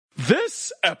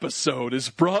This episode is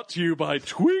brought to you by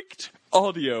Tweaked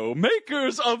Audio,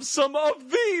 makers of some of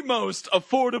the most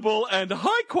affordable and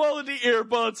high-quality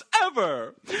earbuds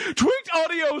ever. Tweaked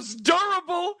Audio's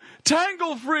durable,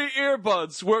 tangle-free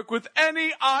earbuds work with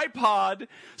any iPod,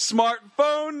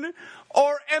 smartphone,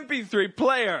 or MP3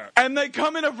 player. And they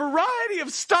come in a variety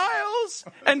of styles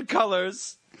and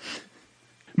colors,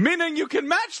 meaning you can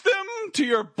match them to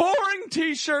your boring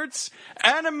t-shirts,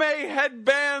 anime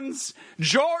headbands,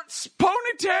 jorts,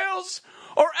 ponytails,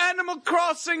 or Animal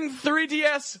Crossing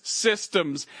 3DS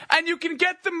systems. And you can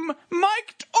get them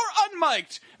mic'd or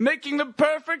unmic'd, making them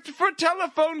perfect for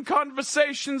telephone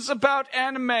conversations about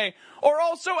anime, or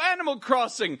also Animal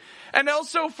Crossing, and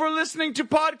also for listening to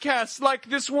podcasts like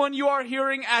this one you are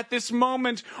hearing at this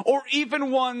moment, or even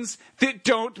ones that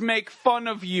don't make fun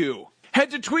of you.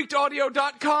 Head to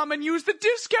tweakedaudio.com and use the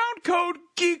discount code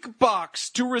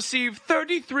GEEKBOX to receive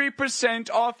 33%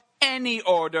 off any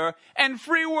order and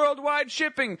free worldwide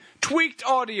shipping. Tweaked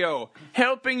Audio,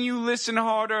 helping you listen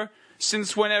harder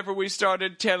since whenever we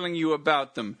started telling you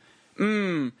about them.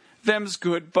 Them's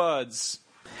good buds.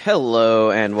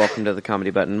 Hello and welcome to the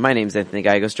Comedy Button. My name's Anthony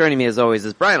Gallegos. Joining me as always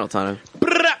is Brian Altano.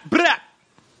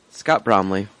 Scott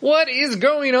Bromley. What is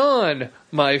going on,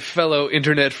 my fellow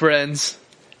internet friends?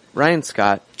 Ryan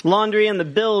Scott. Laundry in the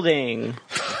building.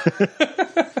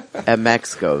 And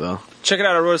Max Scoville. Check it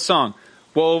out, I wrote a song.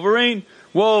 Wolverine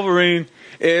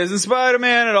isn't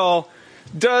Spider-Man at all.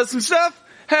 Does some stuff,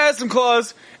 has some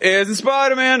claws, isn't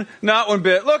Spider-Man, not one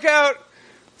bit. Look out!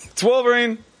 It's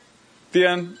Wolverine. The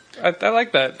end. I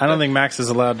like that. I don't think Max is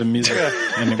allowed to music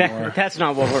anymore. That's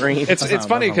not Wolverine. It's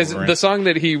funny because the song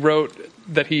that he wrote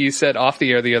that he said off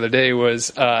the air the other day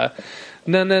was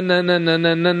na na na na na na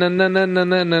na na na na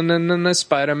na na na na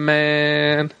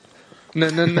Spider-Man. Na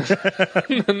na na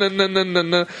na na na na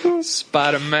na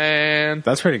Spider-Man.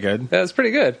 That's pretty good. That's pretty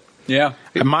good. Yeah.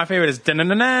 And my favorite is Green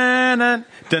Lantern.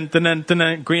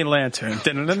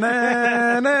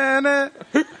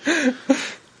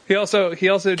 He also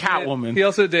did Catwoman. He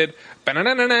also did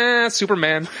Ba-na-na-na-na,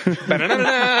 Superman.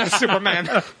 Ba-na-na-na-na, Superman.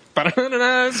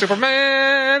 Ba-na-na-na-na,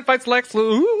 Superman fights Lex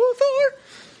Luthor.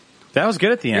 That was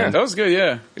good at the end. That was good,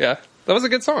 yeah. Yeah, that was a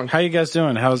good song. How you guys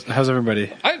doing? How's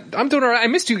everybody? I'm doing all right. I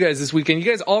missed you guys this weekend.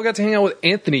 You guys all got to hang out with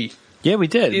Anthony. Yeah, we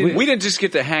did. We didn't just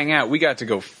get to hang out. We got to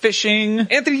go fishing.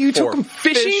 Anthony, you took him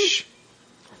fishing? Fish.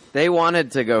 They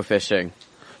wanted to go fishing.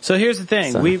 So here's the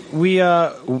thing. So. We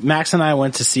Max and I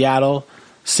went to Seattle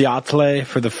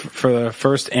for the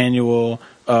first annual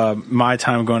My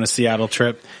Time Going to Seattle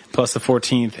trip, plus the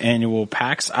 14th annual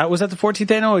PAX. Was that the 14th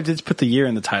annual, or did they put the year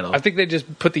in the title? I think they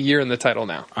just put the year in the title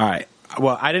now. All right.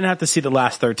 Well, I didn't have to see the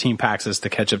last 13 PAXs to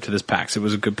catch up to this PAX. It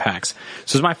was a good PAX.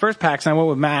 So it was my first PAX, and I went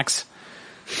with Max.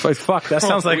 But fuck, that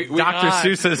sounds like Dr.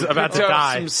 Seuss is about to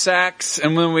die. Some sacks,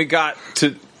 and when we got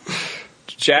to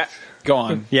chat, go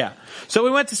on. Yeah. So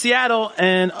we went to Seattle,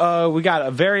 and we got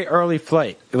a very early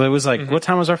flight. It was like, what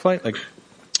time was our flight? Like,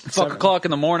 Fuck o'clock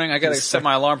in the morning. I got to set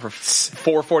my alarm for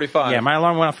 4:45. Yeah, my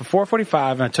alarm went off for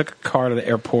 4:45, and I took a car to the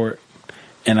airport,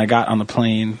 and I got on the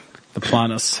plane, the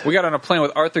Planus. We got on a plane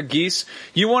with Arthur Geese.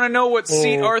 You want to know what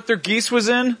seat Arthur Geese was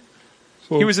in?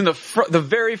 He was in the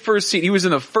very first seat. He was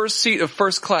in the first seat of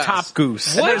first class. Top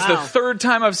goose. And that is the third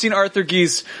time I've seen Arthur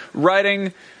Geese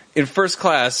riding in first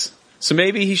class. So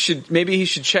maybe he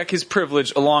should check his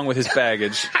privilege along with his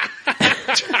baggage.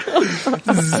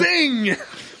 Zing!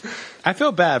 I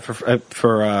feel bad for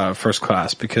first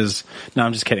class because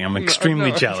I'm just kidding. I'm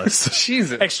extremely jealous.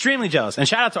 Jesus, extremely jealous. And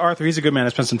shout out to Arthur. He's a good man. I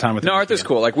spent some time with him. No, Arthur's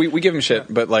cool. Like we give him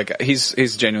shit, but like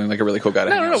he's genuinely like a really cool guy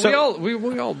to hang out with.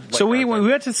 We all. So we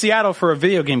went to Seattle for a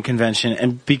video game convention,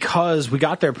 and because we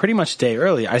got there pretty much a day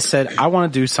early, I said I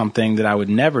want to do something that I would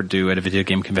never do at a video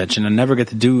game convention and never get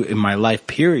to do in my life.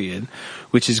 Period.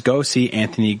 Which is go see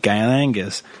Anthony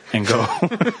Gallegos and go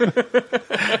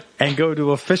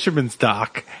to a fisherman's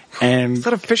dock and it's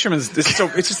not a fisherman's. It's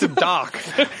just a dock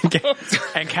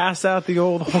and cast out the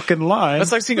old hook and line.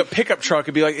 That's like seeing a pickup truck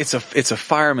and be like, it's a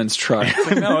fireman's truck.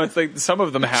 It's like, no, it's like some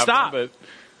of them have Stop. them, but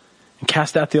and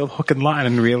cast out the old hook and line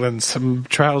and reel in some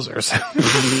trousers.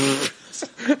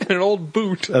 and an old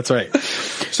boot. That's right.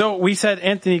 So we said,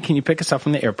 Anthony, can you pick us up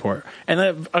from the airport?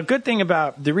 And a good thing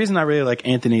about the reason I really like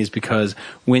Anthony is because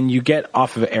when you get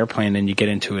off of an airplane and you get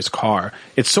into his car,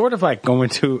 it's sort of like going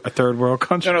to a third world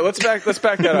country. No, let's back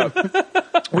that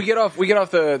up. We get off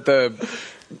the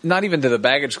not even to the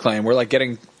baggage claim. We're like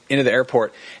getting into the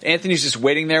airport. Anthony's just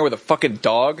waiting there with a fucking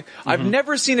dog. Mm-hmm. I've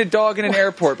never seen a dog in an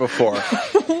airport before.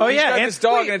 Oh yeah, this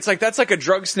dog, and it's like that's like a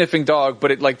drug sniffing dog,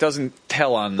 but it like doesn't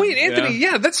tell on them. Wait, Anthony,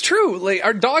 yeah, that's true. Like,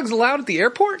 are dogs allowed at the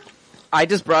airport? I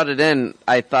just brought it in.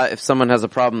 I thought if someone has a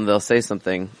problem, they'll say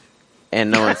something.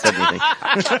 and no one said anything.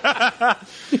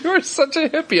 You're such a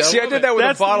hippie. See, I did that with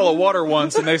a bottle of water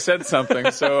once, and they said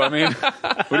something. So, I mean,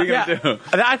 what are you going to do?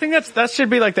 I think that should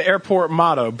be like the airport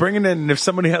motto. Bring it in, and if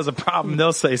somebody has a problem,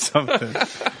 they'll say something.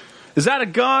 Is that a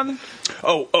gun?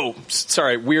 Oh,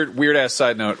 sorry. Weird ass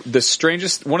side note. One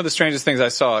of the strangest things I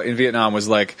saw in Vietnam was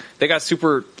like they got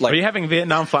super like. Are you having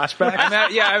Vietnam flashbacks?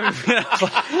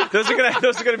 Those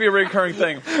are gonna be a recurring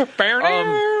thing.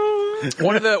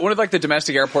 One of the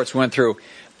domestic airports we went through.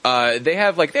 They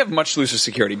have much looser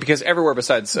security because everywhere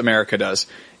besides America does,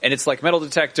 and it's like metal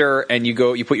detector, and you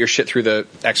put your shit through the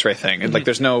X-ray thing, and like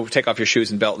there's no take off your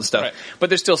shoes and belt and stuff, right. But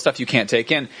there's still stuff you can't take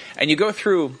in, and you go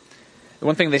through.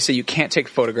 One thing they say, you can't take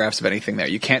photographs of anything there.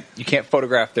 You can't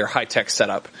photograph their high tech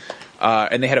setup.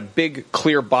 And they had a big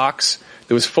clear box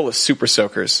that was full of super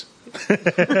soakers.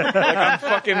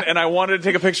 And I wanted to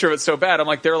take a picture of it so bad.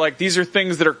 They're like, these are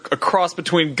things that are a cross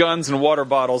between guns and water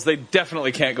bottles. They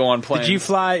definitely can't go on planes.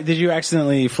 Did you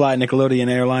accidentally fly Nickelodeon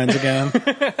Airlines again?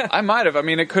 I might have. I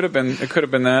mean, it could have been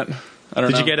that. I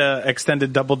don't know. Did you get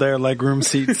extended double dare legroom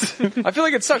seats? I feel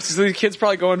like it sucks because these kids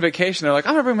probably go on vacation. They're like,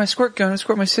 I'm going to bring my squirt gun and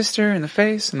squirt my sister in the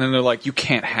face. And then they're like, you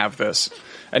can't have this.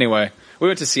 Anyway, we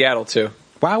went to Seattle too.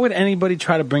 Why would anybody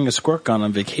try to bring a squirt gun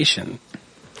on vacation?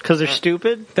 Because they're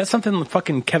stupid? That's something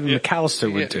fucking Kevin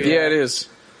McAllister would do. Yeah, it is.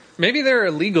 Maybe they're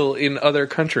illegal in other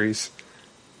countries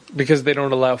because they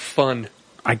don't allow fun.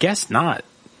 I guess not.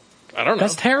 I don't know.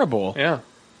 That's terrible. Yeah.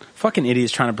 Fucking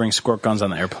idiots trying to bring squirt guns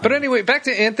on the airplane. But anyway, back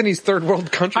to Anthony's third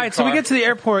world country All right, so we get to the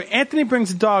airport. Anthony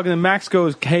brings a dog, and then Max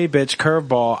goes, hey, bitch,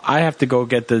 curveball. I have to go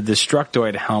get the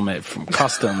Destructoid helmet from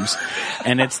Customs.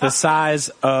 And it's the size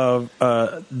of,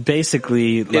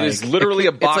 basically, like... It is literally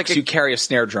a box you carry a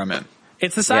snare drum in.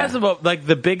 It's the size of,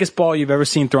 the biggest ball you've ever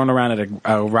seen thrown around at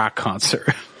a rock concert.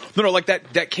 No, like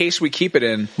that case we keep it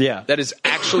in. Yeah. That is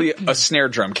actually a snare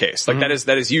drum case. Like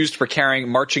that is used for carrying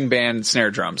marching band snare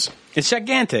drums. It's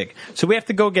gigantic. So we have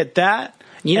to go get that.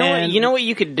 You know what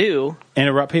you could do?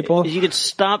 Interrupt people? Is you could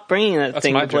stop bringing that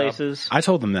thing to places. I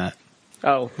told them that.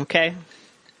 Oh, okay.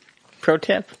 Pro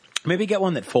tip. Maybe get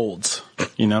one that folds.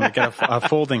 Like a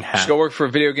folding hat. Just go work for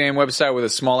a video game website with a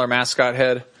smaller mascot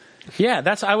head. Yeah,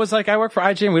 I work for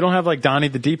IGN. We don't have like Donnie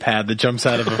the D-pad that jumps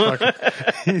out of a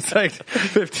fucking, he's like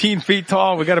 15 feet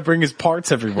tall. We got to bring his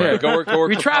parts everywhere. Yeah, go work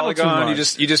we for travel Polygon. too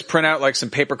much. You just print out like some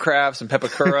paper crafts and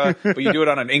pepakura, but you do it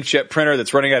on an inkjet printer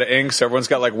that's running out of ink, so everyone's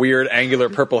got like weird angular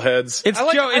purple heads. It's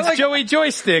Joey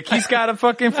Joystick. He's got a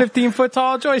fucking 15-foot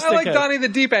tall joystick. I like head. Donnie the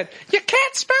D-pad. You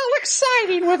can't spell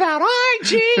exciting without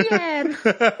IGN.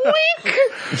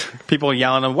 Wink. People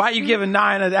yelling at him, why are you giving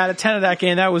 9 out of 10 of that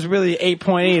game? That was really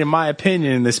 8.8 in my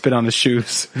opinion. And they spit on his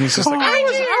shoes. And he's just like, I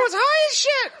was high as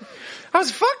shit. I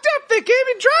was fucked up. They gave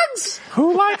me drugs.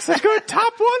 Who likes a good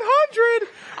top 100?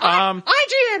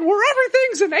 IGN, where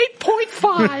everything's an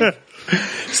 8.5.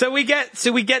 So we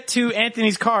get to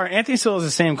Anthony's car. Anthony still has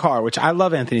the same car, which I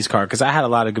love Anthony's car because I had a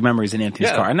lot of good memories in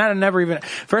Anthony's car. And I never even,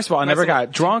 first of all, I never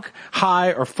got drunk,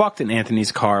 high, or fucked in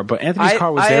Anthony's car, but Anthony's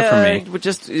car was there for me.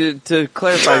 Just to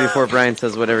clarify before Brian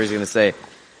says whatever he's going to say,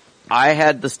 I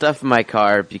had the stuff in my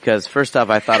car because first off,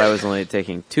 I thought I was only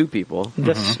taking 2 people.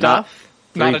 The stuff?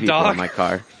 Not 3 Not a people dog? in my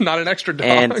car. Not an extra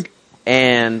dog.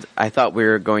 And I thought we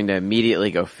were going to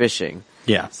immediately go fishing.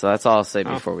 Yeah. So that's all I'll say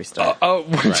before we start.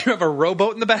 Did you have a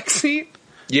rowboat in the back seat?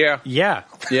 Yeah.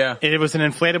 It was an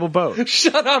inflatable boat.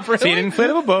 Shut up, really? So he had an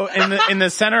inflatable boat. In the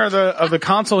center of the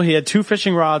console, he had 2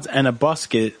 fishing rods and a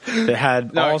basket that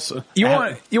had also. You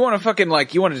want to fucking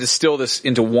you want to distill this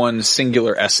into one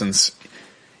singular essence.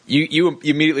 You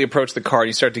immediately approach the car and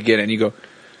you start to get in and you go,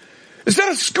 is that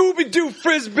a Scooby-Doo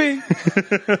Frisbee?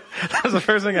 That was the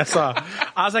first thing I saw.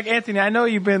 I was like, Anthony, I know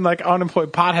you've been like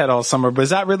unemployed pothead all summer, but is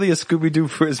that really a Scooby-Doo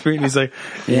Frisbee? And he's like,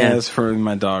 yeah, it's for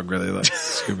my dog really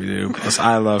likes Scooby-Doo. Plus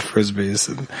I love Frisbees.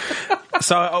 And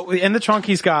so in the trunk,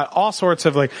 he's got all sorts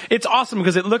of it's awesome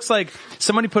because it looks like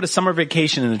somebody put a summer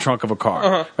vacation in the trunk of a car.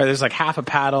 Right? There's like half a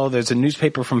paddle. There's a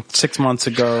newspaper from 6 months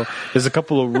ago. There's a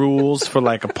couple of rules for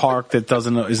like a park that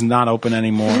is not open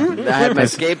anymore. I had my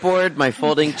skateboard, my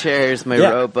folding chairs, my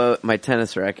rowboat, my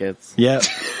tennis rackets. Yeah.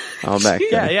 All back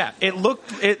there. Yeah. It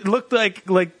looked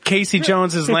like Casey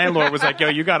Jones's landlord was like, yo,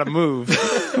 you gotta move.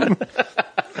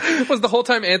 Was the whole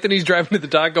time Anthony's driving to the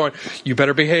dock going, you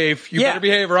better behave, better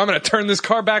behave, or I'm going to turn this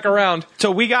car back around.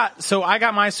 So I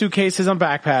got my suitcases on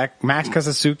backpack. Max has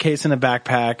a suitcase in a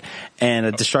backpack and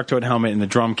a Destructoid helmet in the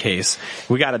drum case.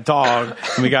 We got a dog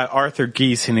and we got Arthur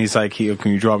Geese and he's like, can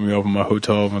you drop me over my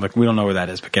hotel? And we're like, we don't know where that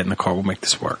is, but get in the car. We'll make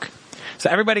this work. So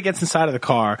everybody gets inside of the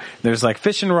car. There's like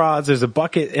fishing rods. There's a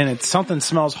bucket and something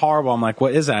smells horrible. I'm like,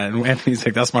 what is that? And Anthony's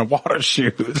like, that's my water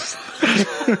shoes.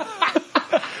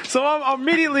 So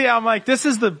immediately I'm like, this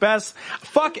is the best.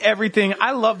 Fuck everything.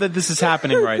 I love that this is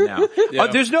happening right now. Yeah.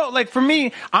 There's no, like, for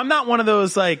me, I'm not one of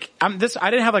those, like, I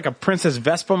didn't have like a Princess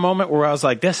Vespa moment where I was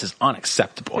like, this is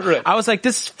unacceptable. Right. I was like,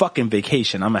 this is fucking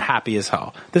vacation. I'm happy as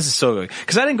hell. This is so good.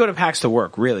 Because I didn't go to PAX to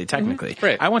work, really, technically.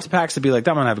 Right. I went to PAX to be like,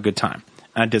 I'm going to have a good time.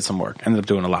 And I did some work. Ended up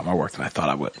doing a lot more work than I thought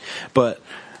I would. But,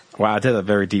 wow, I did a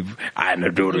very deep, I ended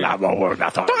up doing a lot more work than I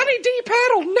thought I would. Bonnie D.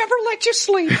 Paddle never let you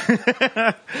sleep. Hey,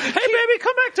 baby,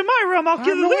 come back to my room. At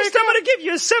least I'm going to give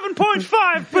you a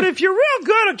 7.5, but if you're real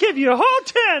good, I'll give you a whole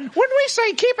 10. When we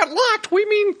say keep it locked, we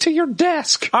mean to your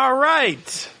desk. All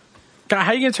right. God,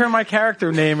 how are you going to turn my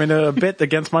character name into a bit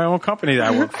against my own company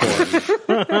that I work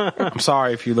for? I'm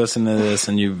sorry if you listen to this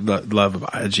and you love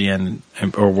IGN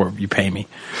or you pay me.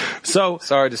 So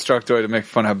Sorry, Destructoid, to make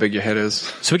fun of how big your head is.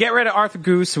 we get rid of Arthur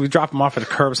Goose. So we drop him off at a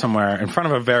curb somewhere in front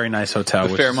of a very nice hotel.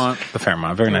 The Fairmont. The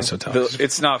Fairmont. Very nice hotel.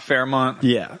 It's not Fairmont.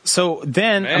 Yeah. So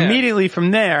then Man. immediately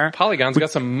from there, Polygon's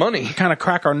got some money. kind of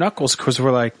crack our knuckles because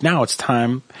we're like, now it's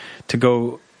time to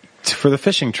go for the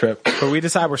fishing trip. But we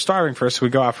decide we're starving first, so we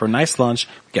go out for a nice lunch,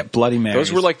 get Bloody Marys.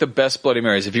 Those were like the best Bloody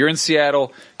Marys. If you're in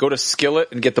Seattle, go to Skillet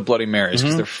and get the Bloody Marys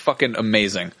because they're fucking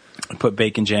amazing. Put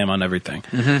bacon jam on everything.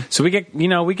 So we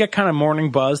get kind of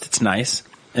morning buzzed. It's nice,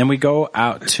 and we go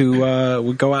out to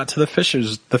the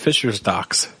Fishers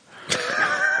docks.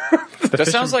 That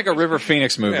sounds like a River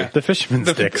Phoenix movie. Yeah. The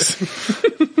Fisherman's Dicks.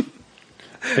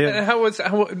 How was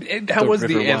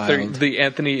the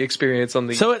Anthony experience on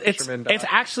the So it's Fisherman dock?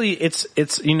 actually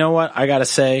you know what I gotta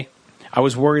say, I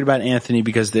was worried about Anthony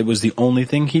because it was the only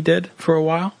thing he did for a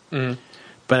while.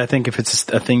 But I think if it's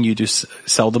a thing you do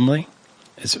seldomly,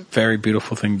 it's a very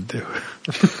beautiful thing to do.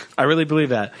 I really believe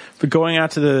that. But going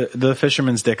out to the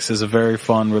Fisherman's Dicks is a very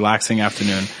fun, relaxing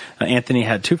afternoon. Anthony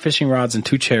had 2 fishing rods and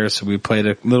 2 chairs, so we played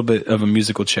a little bit of a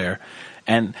musical chair.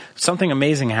 And something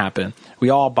amazing happened. We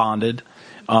all bonded,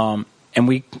 and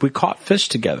we caught fish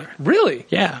together. Really?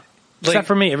 Yeah. Except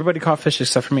for me. Everybody caught fish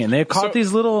except for me. And they caught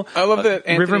these little I love that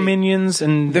river Anthony- minions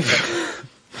and...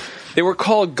 They were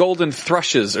called golden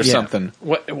thrushes or something.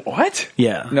 What?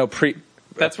 yeah. No,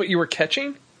 That's what you were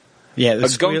catching? Yeah.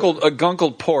 a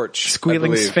gunkled porch.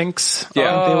 Squealing I believe. sphinx.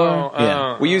 Yeah. They were.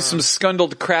 Yeah. We used some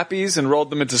scundled crappies and rolled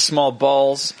them into small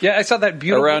balls Yeah, I saw that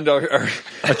beautiful. around our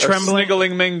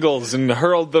sniggling mingles and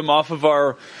hurled them off of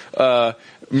our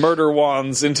murder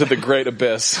wands into the great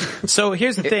abyss. So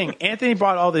here's the thing. Anthony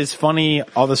brought all this funny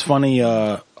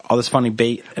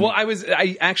bait. Well,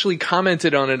 I actually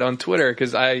commented on it on Twitter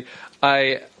because I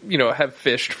have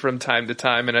fished from time to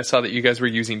time, and I saw that you guys were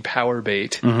using power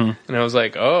bait, and I was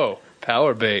like, oh,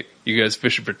 power bait. You guys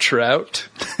fishing for trout?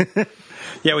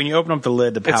 Yeah, when you open up the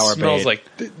lid, the power It smells bait.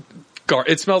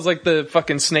 it smells like the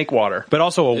fucking snake water. But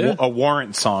also a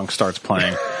Warrant song starts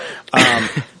playing.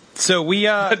 So we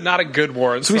Not a good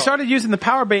warrant. we started using the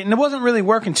power bait, and it wasn't really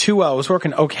working too well. It was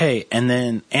working okay, and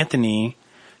then Anthony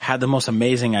had the most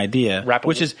amazing idea, Wrap a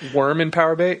which is worm in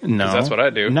power bait. 'Cause no, that's what I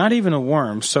do. Not even a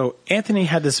worm. So Anthony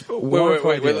had this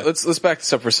wonderful Wait. idea. Let's back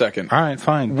this up for a second. All right,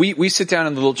 fine. We sit down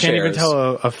in the little Can't chairs. even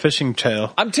tell a fishing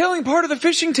tale. I'm telling part of the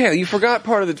fishing tale. You forgot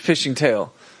part of the fishing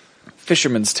tale.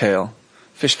 Fisherman's tale.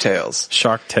 Fish tales.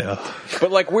 Shark tale.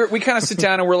 But like we kind of sit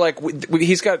down and we're like,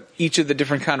 he's got each of the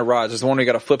different kind of rods. There's the one where you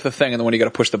got to flip the thing and the one you got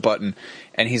to push the button.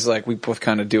 And he's like, we both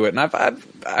kind of do it. And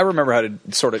I remember how to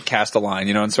sort of cast a line,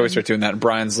 you know. And so we start doing that. And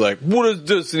Brian's like, what is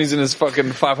this? And he's in his fucking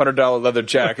 $500 leather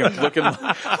jacket,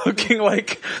 looking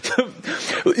like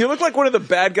you look like one of the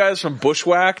bad guys from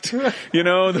Bushwhacked, you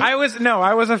know. I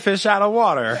was a fish out of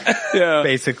water. Yeah,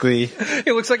 Basically.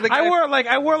 It looks like the guy.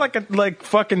 I wore like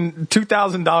fucking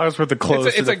 $2,000 worth of clothes.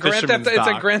 It's a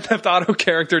Grand Theft Auto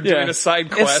character doing a side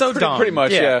quest. It's so dumb. pretty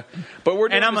much, yeah. But we're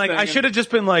doing And I'm this like, thing I should have just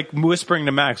been like whispering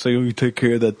to Max, like, you take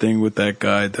care of that thing with that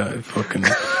guy that fucking,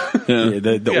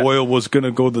 the oil was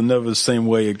gonna go the never same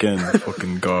way again.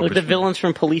 Fucking garbage. Like the villains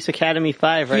from Police Academy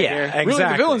 5 right here. exactly. Really,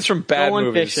 the villains from bad Going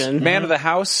movies. fishing. Man of the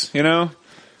House, you know.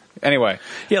 Anyway,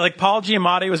 Yeah, like Paul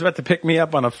Giamatti was about to pick me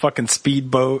up on a fucking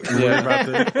speedboat. And we were about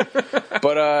to,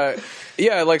 but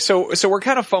yeah, like so we're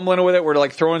kind of fumbling with it. We're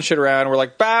like throwing shit around. We're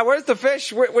like, bah, where's the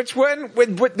fish? Which one?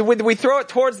 Would we throw it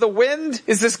towards the wind?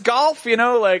 Is this golf? You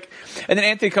know, like. And then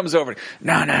Anthony comes over.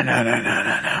 No.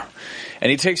 And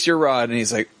he takes your rod and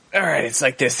he's like, all right, it's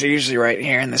like this. They're usually right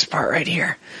here in this part right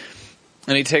here.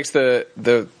 And he takes the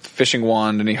fishing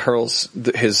wand and he hurls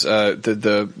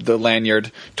the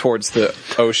lanyard towards the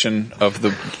ocean of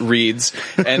the reeds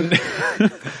and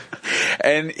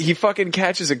and he fucking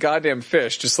catches a goddamn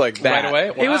fish just like that. Right away?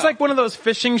 It was Wow. like one of those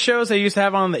fishing shows they used to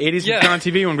have on the 80s Yeah. on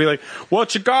TV and be like,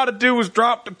 what you gotta do is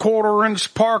drop the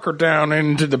 1/4-inch Parker down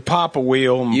into the Papa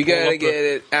wheel. And You pull gotta up get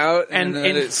it out And let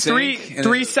in it sink, and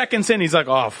three seconds in, he's like,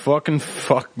 "Oh, fucking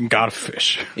got a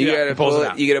fish." You He gotta pulls pull it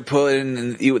it. out. You gotta pull it in,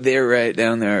 and they're right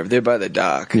down there. They're by the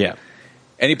dock. Yeah.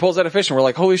 And he pulls out a fish, and we're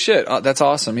like, "Holy shit, that's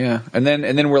awesome!" Yeah. And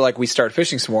then we're like, we start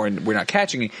fishing some more, and we're not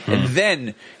catching any. And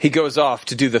then he goes off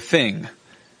to do the thing.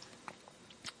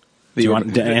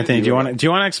 Anthony? Do you want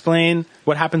to explain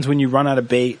what happens when you run out of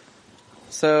bait?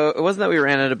 So it wasn't that we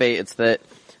ran out of bait. It's that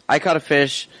I caught a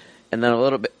fish, and then a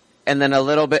little bit, and then a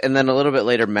little bit, and then a little bit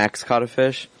later, Max caught a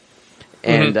fish,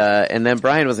 and then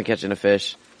Brian wasn't catching a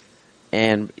fish,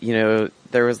 and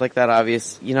there was like that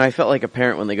obvious. I felt like a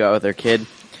parent when they go out with their kid,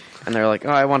 and they're like, "Oh,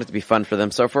 I want it to be fun for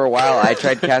them." So for a while, I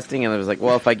tried casting, and I was like,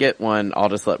 "Well, if I get one, I'll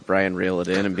just let Brian reel it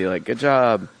in and be like, good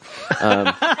job."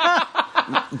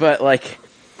 But like.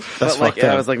 That's But like, fucked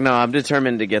up. I was like, no, I'm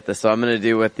determined to get this, so I'm going to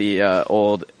do what the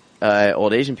old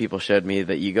Asian people showed me,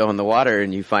 that you go in the water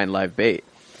and you find live bait.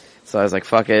 So I was like,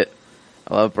 fuck it.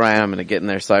 I love Brian. I'm going to get in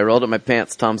there. So I rolled up my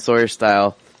pants, Tom Sawyer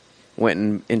style,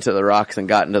 went into the rocks and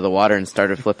got into the water and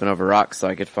started flipping over rocks so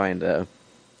I could find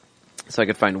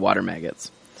water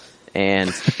maggots.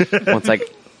 And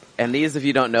and these, if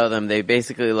you don't know them, they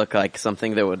basically look like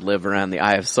something that would live around the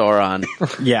Eye of Sauron.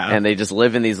 Yeah. And they just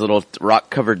live in these little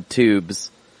rock-covered tubes.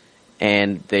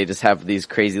 And they just have these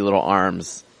crazy little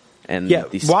arms and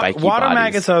these spiky water bodies.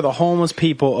 maggots are the homeless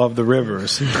people of the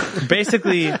rivers.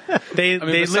 Basically, they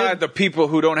beside live. the people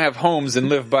who don't have homes and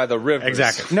live by the rivers.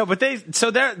 Exactly. No, but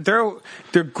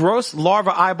they're gross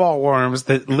larva eyeball worms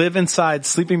that live inside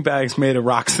sleeping bags made of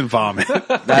rocks and vomit.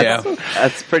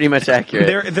 That's pretty much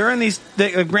accurate. They're in these.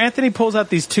 Anthony pulls out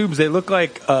these tubes. They look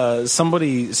like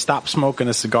somebody stopped smoking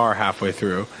a cigar halfway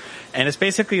through, and it's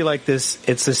basically like this.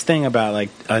 It's this thing about like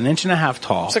 1.5 inches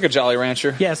tall. It's like a Jolly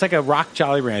Rancher. Yeah, it's like a rock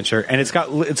Jolly Rancher, and it's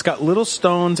got little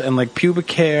stones and like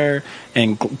pubic hair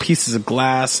and pieces of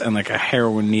glass and like a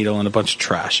heroin needle and a bunch of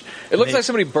trash. It looks like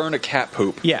somebody burned a cat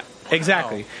poop. Yeah,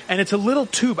 exactly. And it's a little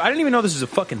tube. I didn't even know this was a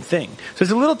fucking thing. So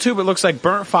it's a little tube. It looks like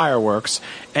burnt fireworks,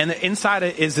 and the inside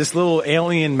it is this little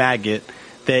alien maggot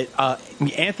that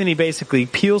Anthony basically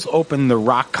peels open the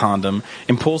rock condom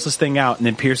and pulls this thing out and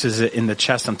then pierces it in the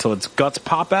chest until its guts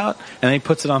pop out, and then he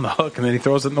puts it on the hook and then he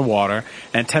throws it in the water,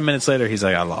 and 10 minutes later he's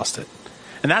like, I lost it.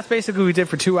 And that's basically what we did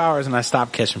for 2 hours, and I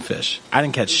stopped catching fish. I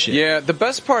didn't catch shit. Yeah, the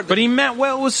best part... But he meant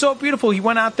well. It was so beautiful. He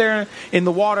went out there in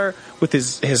the water with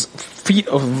his feet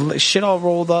shit all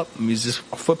rolled up. He was just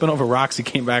flipping over rocks. He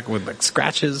came back with like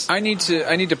scratches. I need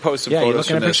to post some Yeah, you photos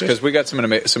looking from at this pictures? because we got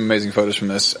some amazing photos from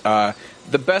this.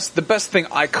 The best thing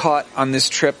I caught on this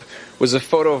trip was a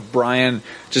photo of Brian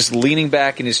just leaning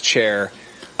back in his chair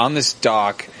on this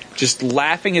dock, just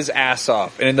laughing his ass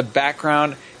off, and in the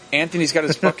background, Anthony's got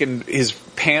his fucking his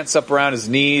pants up around his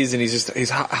knees, and he's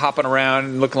hopping around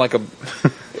and looking like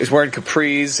he's wearing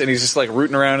capris, and he's just like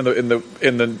rooting around in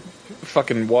the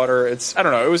fucking water. I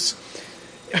don't know.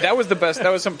 That was the best.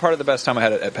 That was some part of the best time I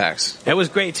had at PAX. It was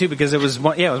great too because it was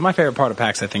my favorite part of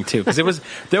PAX, I think, too, because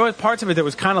there was parts of it that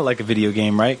was kind of like a video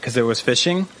game, right? Because there was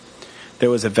fishing, there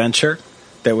was adventure,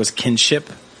 there was kinship,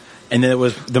 and then there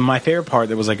was my favorite part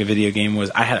that was like a video game was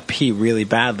I had to pee really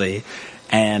badly.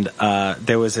 And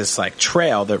there was this like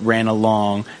trail that ran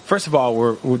along. First of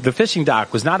all, the fishing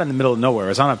dock was not in the middle of nowhere. It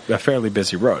was on a fairly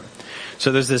busy road.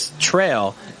 So there's this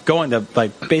trail going to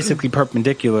like basically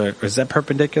perpendicular. Or is that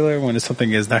perpendicular when something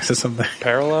is next to something?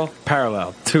 Parallel?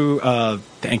 Parallel to.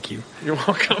 Thank you. You're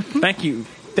welcome. Thank you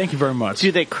very much.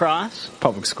 Do they cross?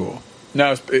 Public school.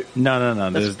 No, No.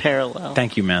 That's parallel.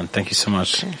 Thank you, man. Thank you so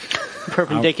much.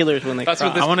 Perpendicular is when they cross.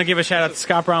 I want to give a shout out to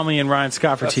Scott Bromley and Ryan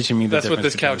Scott for teaching me the That's what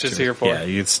difference this between couch the is two. here for. Yeah,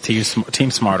 it's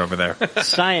team smart over there.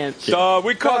 Science.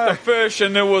 we caught the fish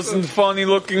and it wasn't funny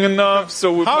looking enough,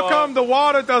 so we. How come the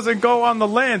water doesn't go on the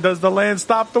land? Does the land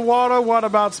stop the water? What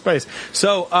about space?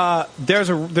 So there's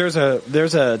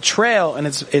a trail, and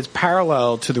it's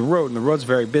parallel to the road, and the road's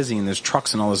very busy, and there's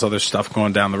trucks and all this other stuff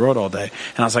going down the road all day.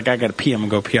 And I was like, I got to pee. I'm gonna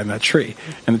go pee on that tree,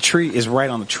 and the tree is right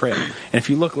on the trail. And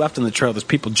if you look left on the trail, there's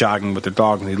people jogging with their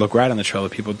dogs, and you look right on the trail,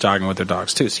 there's people jogging with their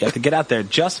dogs too. So you have to get out there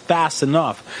just fast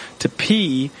enough to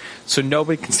pee so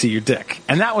nobody can see your dick.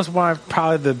 And that was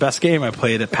probably the best game I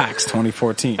played at PAX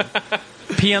 2014.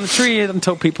 Pee on the tree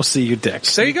until people see your dick.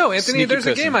 There you go, Anthony. Sneaky There's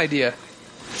a pissing. game idea.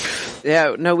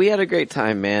 Yeah, no, we had a great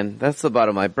time, man. That's the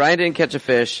bottom line. Brian didn't catch a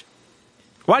fish.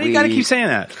 Why do you got to keep saying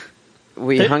that?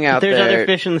 We hung out There's there. other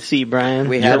fish in the sea, Brian.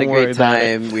 We had a great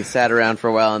time. We sat around for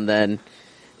a while, and then,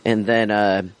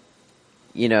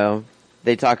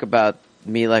 they talk about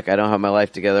me like I don't have my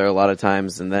life together a lot of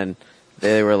times, and then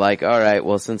they were like, all right,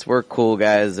 well, since we're cool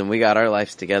guys and we got our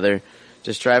lives together,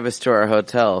 just drive us to our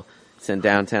hotel. It's in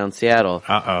downtown Seattle.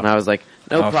 Uh-oh. And I was like,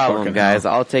 no problem, guys.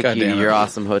 I'll take you to your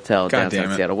awesome hotel in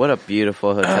downtown Seattle. What a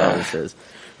beautiful hotel this is.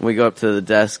 And we go up to the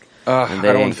desk, and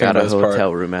they ain't got a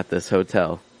hotel room at this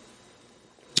hotel.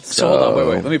 So hold on,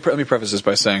 wait. Let me preface this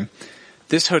by saying,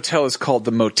 this hotel is called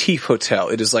the Motif Hotel.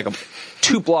 It is like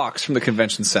 2 blocks from the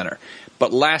convention center.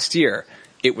 But last year,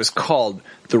 it was called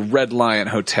the Red Lion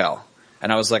Hotel.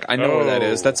 And I was like, I know where that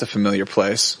is. That's a familiar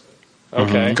place.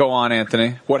 Okay. Go on,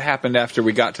 Anthony. What happened after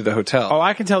we got to the hotel? Oh,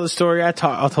 I can tell the story. I've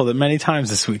told it many times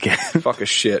this weekend. Fuck a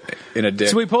shit in a dick.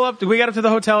 So we got up to the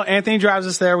hotel. Anthony drives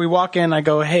us there. We walk in. I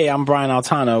go, hey, I'm Brian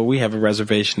Altano. We have a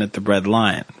reservation at the Red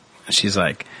Lion. And she's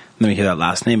like, let me hear that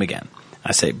last name again.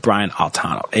 I say, Brian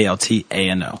Altano,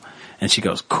 Altano. And she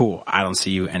goes, cool. I don't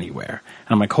see you anywhere. And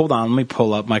I'm like, hold on. Let me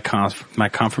pull up my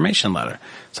confirmation letter.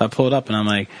 So I pull it up and I'm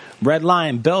like, Red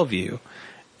Lion, Bellevue.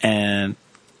 And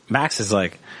Max is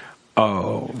like,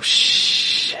 oh,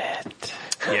 shit.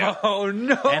 Yeah. Oh,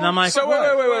 no. And I'm like, so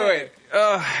wait.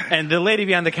 And the lady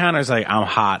behind the counter is like, I'm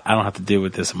hot. I don't have to deal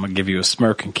with this. I'm going to give you a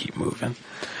smirk and keep moving.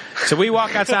 So we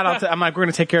walk outside. I'm like, we're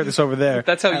going to take care of this over there.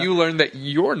 That's how you learn that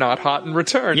you're not hot in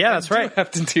return. Yeah, that's right. You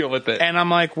have to deal with it. And I'm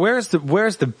like, where's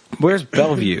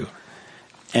Bellevue?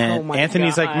 And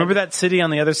Anthony's like, remember that city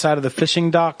on the other side of the fishing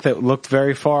dock that looked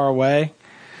very far away?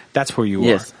 That's where you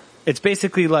Yes. are. It's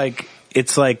basically like,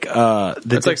 it's like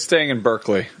staying in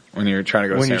Berkeley when you're trying to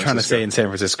go to San Francisco. when you're trying to stay in San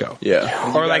Francisco.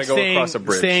 Yeah. Or like go across a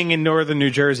bridge. staying in northern New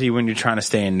Jersey when you're trying to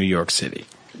stay in New York City.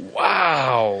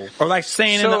 Wow. Or like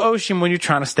staying in the ocean when you're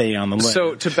trying to stay on the land.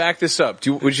 So to back this up,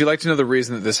 would you like to know the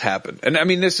reason that this happened? And I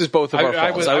mean, this is both of our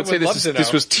faults. I would say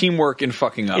this was teamwork in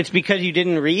fucking up. It's because you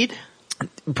didn't read?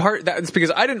 It's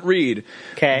because I didn't read.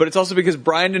 Okay. But it's also because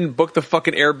Brian didn't book the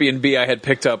fucking Airbnb I had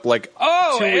picked up 2 weeks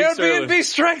Airbnb early.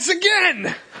 strikes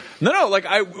again. No,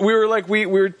 we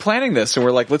were planning this and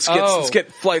we're like, let's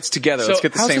get flights together. Let's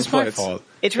get the same flights.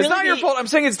 It's It's not your fault. I'm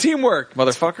saying it's teamwork,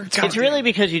 motherfucker. It's really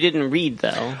because you didn't read,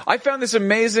 though. I found this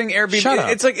amazing Airbnb. Shut up.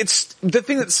 It's the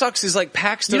thing that sucks is like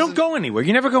PAX doesn't. you don't go anywhere.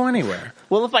 You never go anywhere.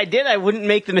 Well, if I did, I wouldn't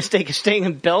make the mistake of staying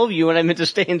in Bellevue when I meant to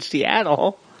stay in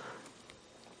Seattle.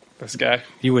 This guy.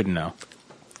 You wouldn't know.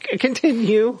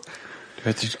 Continue.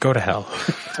 Just go to hell.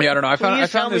 Yeah, I don't know. I found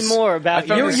tell this, me more about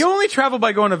You only travel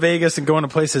by going to Vegas and going to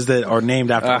places that are named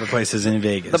after other places in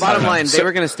Vegas. The bottom line, they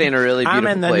were going to stay in a really beautiful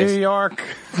I'm in the place. New York.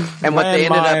 And what they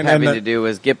ended up landmine having and to do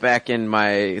was get back in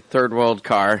my third world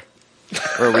car,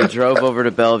 where we drove over to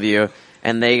Bellevue,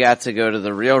 and they got to go to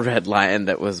the real Red Lion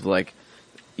that was like,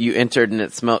 you entered and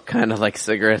it smelled kind of like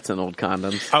cigarettes and old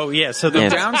condoms. Oh yeah, so the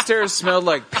downstairs smelled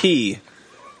like pee.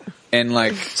 And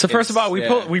like, so first of all,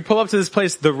 we pull up to this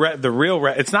place, the real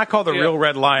red. It's not called the real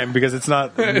Red Lion because it's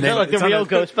not like the real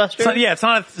Ghostbusters. It's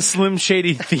not a Slim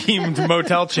Shady themed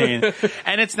motel chain,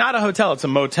 and it's not a hotel. It's a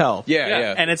motel.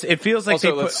 Yeah. And it feels like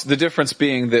also, the difference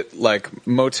being that like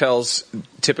motels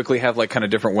typically have like kind of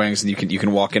different wings, and you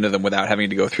can walk into them without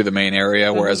having to go through the main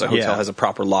area, whereas a hotel has a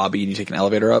proper lobby and you take an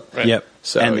elevator up. Right. Yep.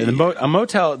 So and a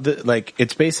motel, like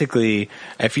it's basically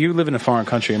if you live in a foreign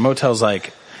country, a motel's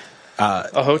like.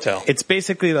 A hotel. It's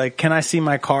basically like, can I see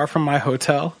my car from my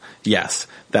hotel? Yes,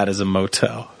 that is a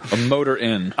motel. A motor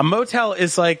inn. A motel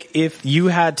is like if you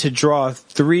had to draw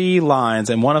 3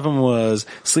 lines and one of them was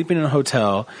sleeping in a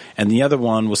hotel and the other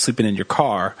one was sleeping in your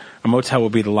car. A motel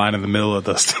would be the line in the middle of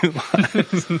those 2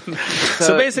 lines.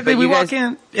 So basically we walk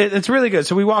in. It's really good.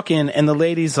 So we walk in and the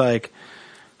lady's like,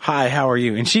 hi, how are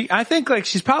you? And I think like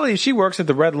she works at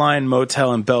the Red Lion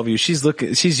Motel in Bellevue. She's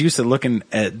used to looking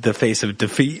at the face of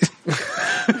defeat.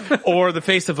 Or the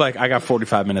face of like, I got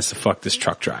 45 minutes to fuck this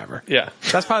truck driver. Yeah.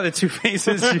 That's probably the 2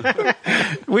 faces.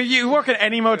 When you work at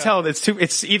any motel,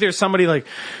 it's either somebody like,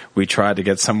 we tried to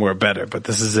get somewhere better, but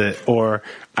this is it. Or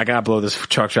I gotta blow this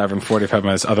truck driver in 45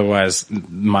 minutes, otherwise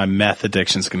my meth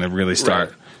addiction's gonna really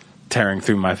start tearing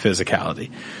through my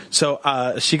physicality. So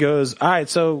she goes, all right,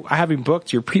 so I have you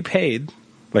booked. You're prepaid.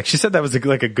 Like she said that was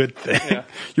like a good thing. Yeah.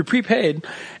 You're prepaid.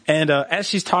 And as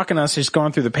she's talking to us, she's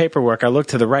going through the paperwork. I look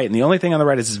to the right, and the only thing on the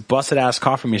right is this busted-ass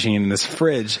coffee machine in this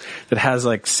fridge that has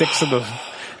like 6 of the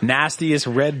nastiest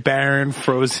Red Baron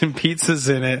frozen pizzas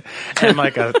in it, and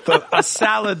like a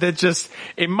salad that just,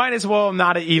 it might as well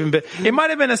not have even been, it might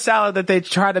have been a salad that they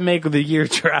tried to make the year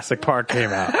Jurassic Park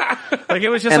came out. Like it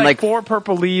was just like 4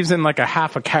 purple leaves and like a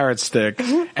half a carrot stick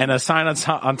and a sign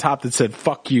on top that said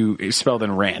 "fuck you" spelled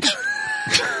in ranch.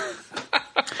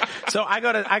 So I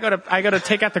gotta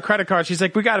take out the credit card. She's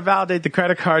like, we gotta validate the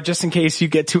credit card just in case you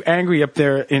get too angry up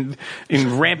there in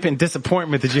rampant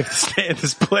disappointment that you have to stay at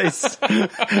this place.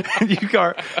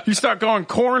 You start going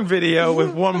corn video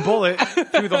with one bullet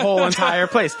through the whole entire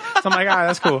place. So I'm like, all right,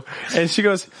 that's cool. And she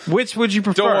goes, which would you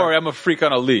prefer? Don't worry, I'm a freak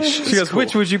on a leash. She goes,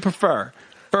 which would you prefer?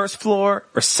 First floor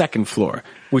or second floor?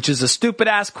 Which is a stupid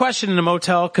ass question in a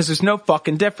motel because there's no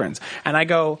fucking difference. And I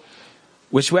go,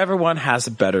 whichever one has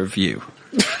a better view.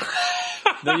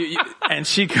 And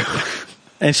she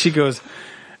goes,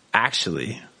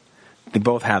 actually, they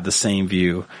both have the same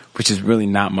view, which is really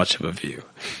not much of a view.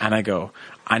 And I go,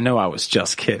 I know I was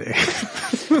just kidding.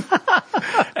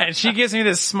 And she gives me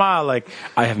this smile like,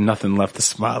 I have nothing left to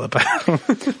smile about.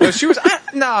 No, she was,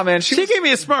 nah, man. She gave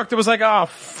me a smirk that was like, oh,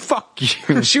 fuck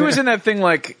you. She was in that thing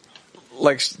like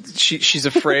she's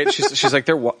afraid. She's like,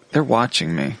 they're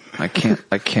watching me. I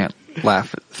can't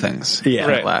laugh at things. Yeah.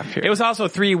 Right. Laugh here. It was also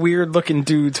 3 weird looking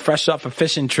dudes fresh off a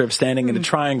fishing trip standing in a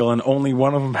triangle, and only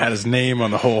one of them had his name on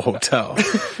the whole hotel.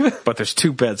 But there's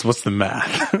 2 beds. What's the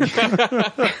math?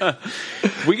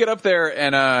 We get up there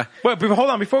and Wait, but hold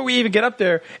on. Before we even get up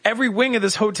there, every wing of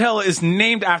this hotel is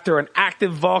named after an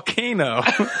active volcano.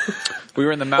 we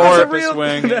were in the Mount Olympus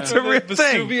wing. That's a real thing.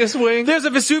 Vesuvius wing. There's a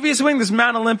Vesuvius wing. There's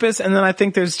Mount Olympus, and then I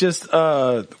think there's just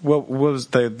what was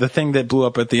the thing that blew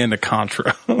up at the end of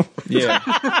Contra. Yeah.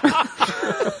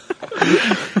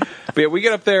 But yeah, we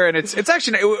get up there and it's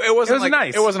actually it wasn't like,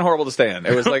 nice. It wasn't horrible to stay in.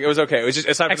 It was okay. It was just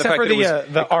aside from Except the fact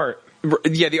for that the art.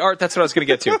 Yeah, the art, that's what I was going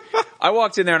to get to. I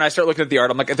walked in there and I start looking at the art.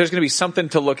 I'm like, if there's going to be something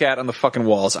to look at on the fucking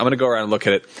walls, I'm going to go around and look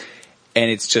at it. And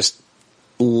it's just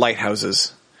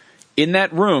lighthouses. In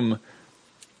that room,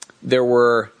 there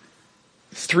were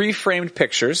 3 framed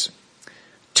pictures.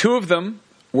 2 of them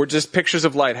were just pictures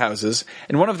of lighthouses.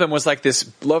 And one of them was like this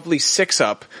lovely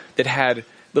 6-up that had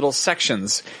little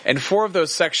sections, and 4 of those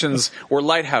sections were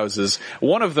lighthouses.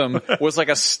 One of them was like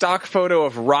a stock photo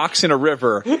of rocks in a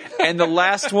river, and the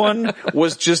last one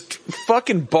was just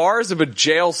fucking bars of a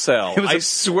jail cell. I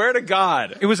swear to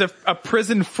God. It was a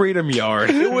prison freedom yard.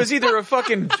 It was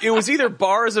either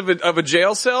bars of a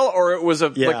jail cell, or it was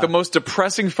like the most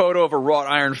depressing photo of a wrought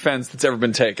iron fence that's ever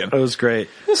been taken. It was great.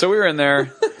 So we were in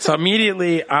there. So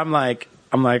immediately I'm like,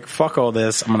 fuck all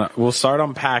this. We'll start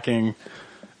unpacking.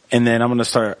 And then I'm gonna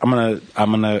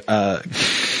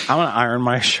iron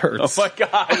my shirts. Oh my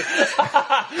God.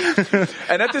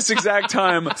 And at this exact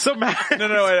time, so mad.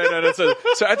 No. So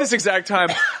at this exact time,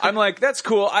 I'm like, that's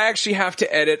cool. I actually have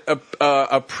to edit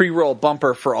a pre-roll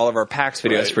bumper for all of our PAX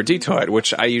videos for Detoid,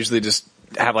 which I usually just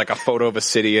have like a photo of a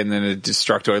city and then a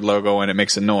Destructoid logo and it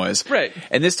makes a noise. Right.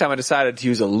 And this time I decided to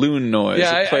use a loon noise.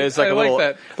 Yeah, it plays like I a little,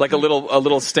 like that. like a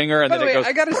little stinger, and By then the it way, goes.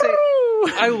 I gotta say,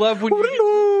 I love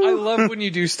when you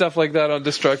do stuff like that on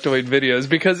Destructoid videos,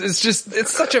 because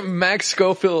it's such a Max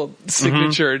Scoville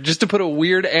signature just to put a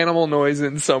weird animal noise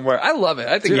in somewhere. I love it.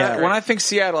 I think When I think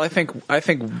Seattle, I think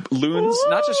loons,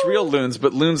 not just real loons,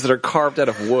 but loons that are carved out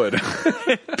of wood,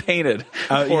 painted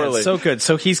poorly. Yeah, so good.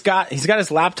 So he's got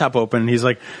his laptop open, and he's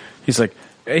trying,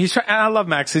 and I love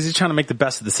Max because he's trying to make the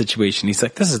best of the situation. He's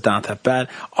like, this is not that bad.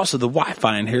 Also, the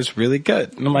Wi-Fi in here is really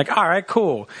good. And I'm like, all right,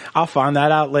 cool. I'll find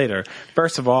that out later.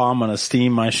 First of all, I'm going to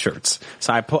steam my shirts.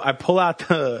 So I pull out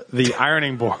the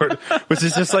ironing board, which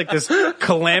is just like this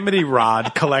calamity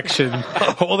rod collection,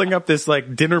 holding up this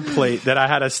like dinner plate that I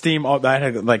had to steam all, that I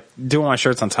had like doing my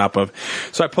shirts on top of.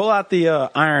 So I pull out the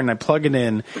iron, I plug it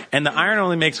in, and the iron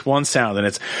only makes one sound, and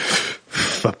it's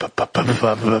so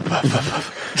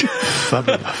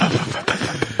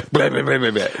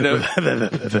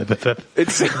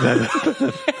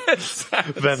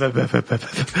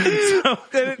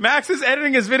Max is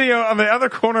editing his video on the other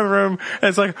corner of the room, and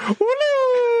it's like,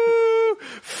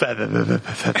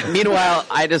 Meanwhile,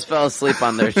 I just fell asleep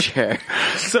on their chair.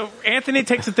 So Anthony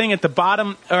takes the thing at the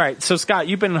bottom. All right, so Scott,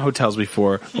 you've been in hotels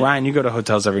before. Ryan, you go to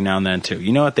hotels every now and then too.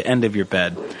 You know, at the end of your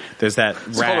bed, there's that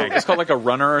rag. It's called like a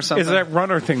runner or something. It's that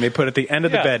runner thing they put at the end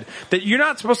of the bed that you're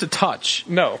not supposed to touch.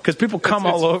 No. Because people come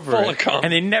all over it,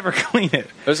 and they never clean it.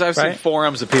 I've seen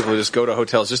forums of people who just go to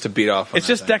hotels just to beat off on It's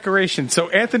just decoration. So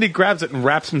Anthony grabs it and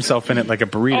wraps himself in it like a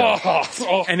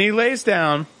burrito. And he lays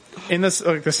down in this,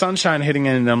 like the sunshine hitting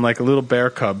in him like a little bear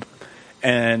cub.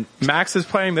 And Max is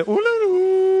playing the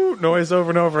noise over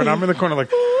and over, and I'm in the corner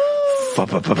like,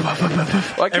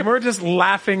 and we're just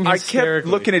laughing I kept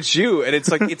hysterically. looking at you, and it's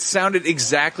like it sounded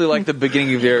exactly like the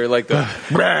beginning of your like the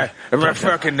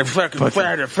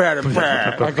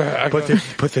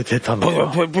Put the tits on the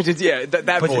wall. yeah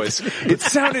that voice. It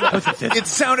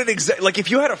sounded exactly like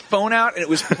if you had a phone out and it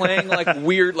was playing like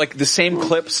weird like the same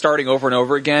clip starting over and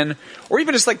over again, or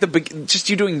even just like just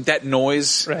you doing that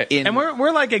noise. Right. And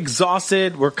we're like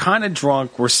exhausted. We're kind of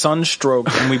drunk. We're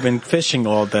sunstroked, and we've been fishing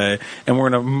all day. And we're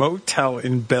in a motel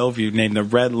in Bellevue named the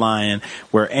Red Lion,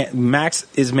 where Max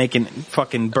is making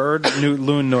fucking bird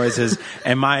loon noises,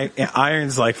 and my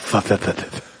iron's like,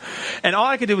 and all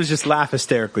I could do was just laugh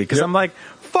hysterically because I'm like,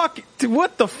 fuck, dude,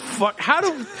 what the fuck? How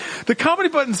do the Comedy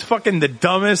Button's fucking the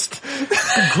dumbest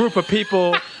group of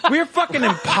people? We're fucking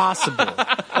impossible.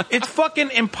 It's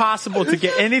fucking impossible to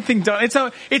get anything done. It's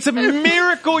a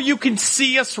miracle you can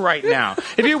see us right now.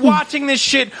 If you're watching this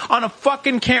shit on a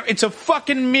fucking camera, it's a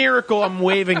fucking miracle I'm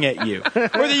waving at you. Or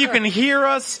that you can hear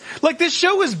us. Like, this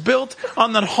show is built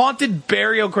on the haunted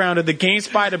burial ground of the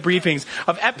GameSpy Briefings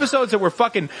of episodes that were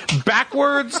fucking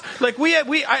backwards. Like, we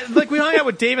hung out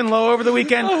with Dave and Lowe over the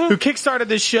weekend, who kickstarted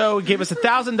this show. He gave us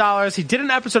 $1,000. He did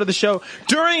an episode of the show.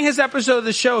 During his episode of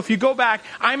the show, if you go back,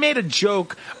 I made a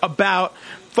joke about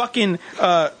fucking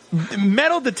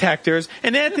metal detectors,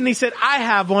 and Anthony said, I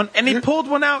have one, and he pulled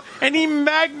one out, and he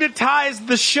magnetized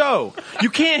the show. You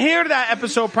can't hear that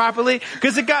episode properly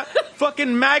because it got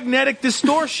fucking magnetic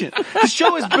distortion. The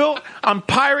show is built on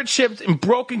pirate ships and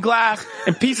broken glass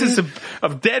and pieces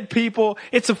of dead people.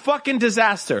 It's a fucking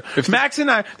disaster. Max and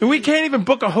I, we can't even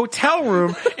book a hotel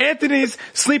room. Anthony's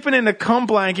sleeping in a cum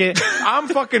blanket. I'm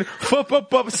fucking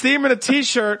steaming a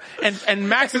t-shirt, and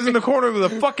Max is in the corner with a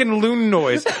fucking loon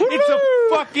noise. It's a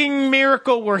fucking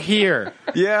miracle we're here.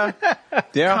 Yeah.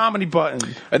 Comedy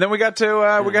Button. And then we got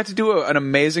to do an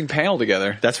amazing panel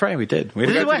together. That's right, we did. This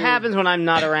is what happens when I'm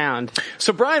not around.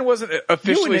 So Brian wasn't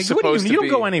officially supposed to be. You don't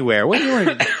go anywhere. What are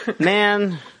you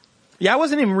Man. Yeah, I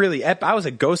wasn't even really. I was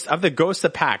a ghost. I'm the ghost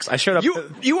of PAX. I showed up.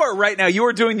 You are right now. You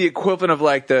are doing the equivalent of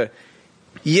like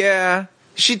yeah,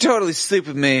 she totally sleep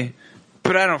with me,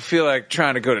 but I don't feel like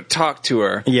trying to go to talk to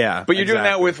her. Yeah, but you're doing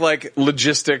that with like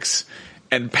logistics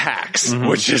and PAX,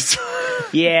 which is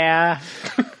yeah.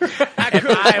 I could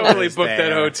totally book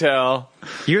that hotel.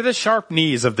 You're the sharp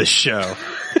knees of the show.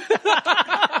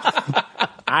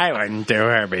 I wouldn't do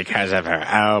her because of her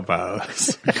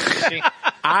elbows.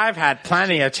 I've had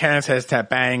plenty of chances to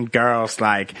bang girls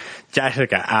like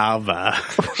Jessica Alba.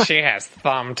 She has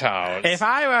thumb toes. If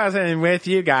I wasn't with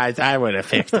you guys, I would have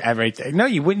fixed everything. No,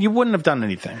 you wouldn't. You wouldn't have done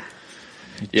anything.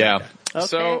 Yeah. Okay.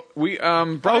 So we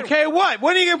Brian, okay, what?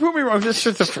 When are you gonna prove me wrong? Let's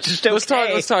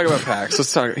talk about PAX.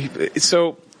 Let's talk.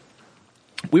 So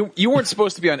you weren't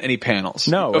supposed to be on any panels.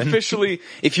 No. Officially,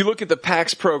 if you look at the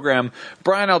PAX program,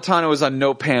 Brian Altano was on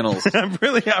no panels.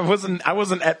 I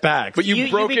wasn't at PAX. But you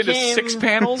broke into 6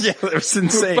 panels? Yeah, it was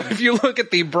insane. But if you look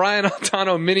at the Brian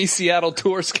Altano mini Seattle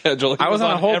tour schedule, I was on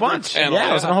a whole every bunch. panel.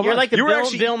 Yeah, I was on a whole You're bunch.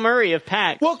 like the Bill Murray of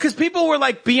PAX. Well, because people were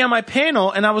like, be on my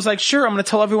panel, and I was like, sure, I'm going to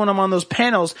tell everyone I'm on those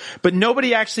panels, but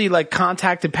nobody actually like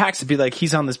contacted PAX to be like,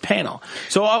 he's on this panel.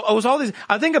 So I was all these,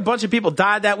 I think a bunch of people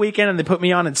died that weekend and they put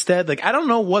me on instead. Like, I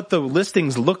don't know what the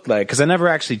listings looked like because I never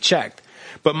actually checked.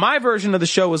 But my version of the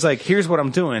show was like, here's what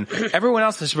I'm doing. Everyone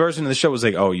else's version of the show was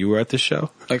like, oh, you were at this show?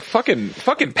 Like fucking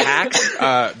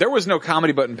PAX. There was no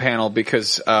Comedy Button panel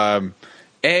because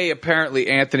apparently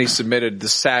Anthony submitted the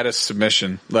saddest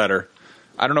submission letter.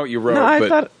 I don't know what you wrote. No,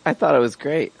 I thought it was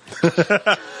great.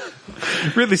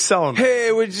 Really selling.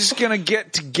 Hey, we're just gonna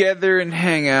get together and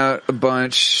hang out a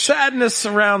bunch. Sadness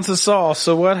surrounds us all,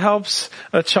 so what helps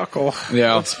a chuckle?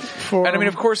 Yeah. And I mean,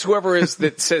 of course, whoever is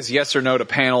that says yes or no to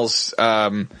panels,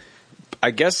 I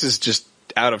guess is just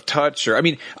out of touch. Or I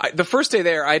mean, the first day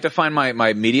there, I had to find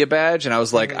my media badge, and I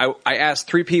was like, I asked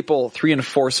 3 people, 3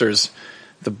 enforcers,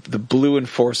 the blue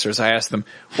enforcers. I asked them,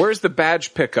 where's the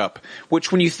badge pickup?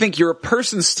 Which, when you think you're a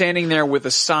person standing there with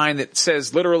a sign that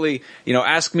says literally,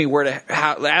 ask me where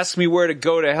to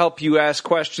go to help you ask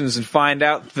questions and find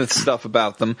out the stuff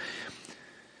about them.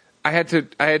 I had to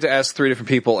ask 3 different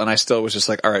people, and I still was just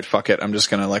like, all right, fuck it. I'm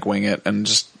just gonna like wing it and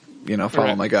just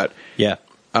follow my gut. Yeah.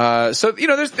 So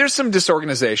there's some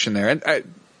disorganization there, and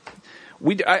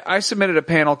I submitted a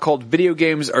panel called "Video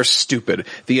Games Are Stupid: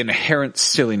 The Inherent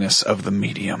Silliness of the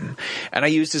Medium," and I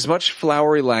used as much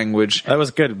flowery language. That was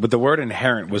good, but the word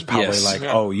 "inherent" was probably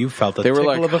you felt a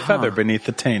tickle of a feather beneath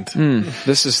the taint.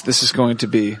 This is going to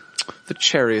be the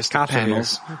cherriest of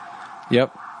panels.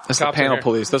 Yep, that's the panel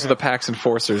police. Those are the PAX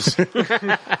enforcers. But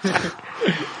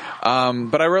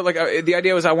I wrote the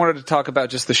idea was I wanted to talk about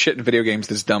just the shit in video games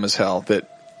that's dumb as hell. That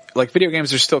like video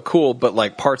games are still cool, but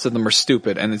like parts of them are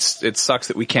stupid, and it sucks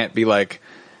that we can't be like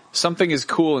something is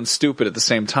cool and stupid at the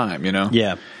same time, you know?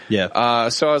 Yeah.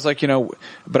 So I was like,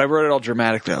 but I wrote it all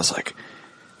dramatically. I was like,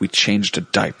 we changed a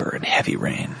diaper in heavy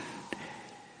rain.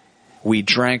 We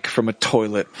drank from a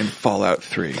toilet in Fallout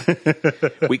 3.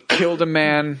 We killed a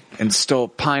man and stole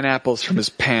pineapples from his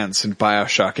pants in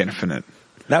BioShock Infinite.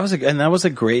 That was a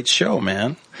great show,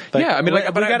 man. Like, yeah, I mean, I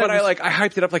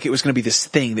hyped it up like it was going to be this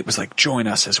thing that was like, join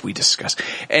us as we discuss.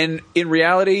 And in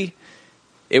reality,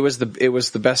 it was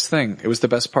the best thing. It was the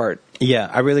best part. Yeah,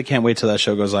 I really can't wait till that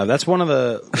show goes live. That's one of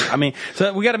the,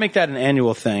 so we got to make that an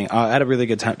annual thing. I had a really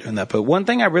good time doing that. But one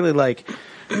thing I really like,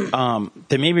 that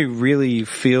made me really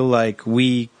feel like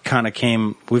we've come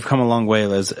a long way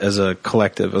as a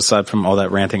collective, aside from all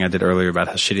that ranting I did earlier about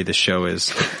how shitty this show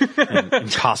is and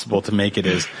impossible to make it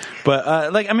is. But,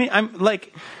 I'm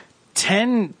like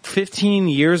 10, 15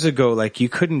 years ago, like you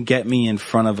couldn't get me in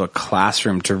front of a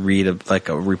classroom to read a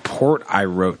report I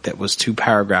wrote that was 2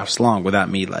 paragraphs long without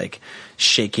me like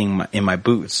shaking in my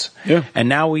boots. Yeah. And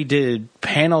now we did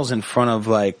panels in front of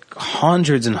like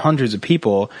hundreds and hundreds of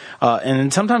people.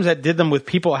 And sometimes I did them with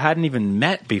people I hadn't even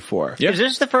met before. Yep. Is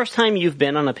this the first time you've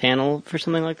been on a panel for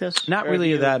something like this? Not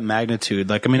really of that magnitude.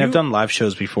 Like, I've done live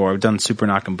shows before. I've done Super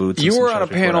Knockin' Boots. You were on a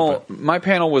panel. My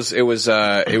panel was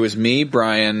me,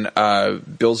 Brian,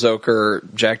 Bill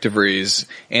Zoker, Jack DeVries,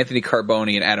 Anthony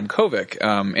Carboni, and Adam Kovic.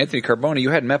 Anthony Carboni, you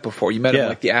hadn't met before. You met him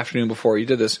like the afternoon before you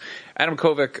did this. Adam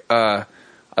Kovic,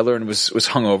 I learned was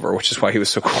hungover, which is why he was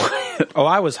so quiet. Oh,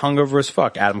 I was hungover as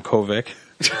fuck, Adam Kovic.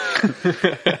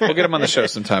 We'll get him on the show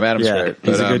sometime. Adam's great.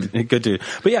 He's a good dude.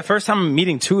 But yeah, first time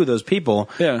meeting 2 of those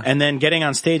people, and then getting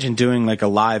on stage and doing like a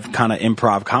live kind of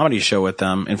improv comedy show with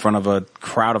them in front of a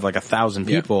crowd of like 1,000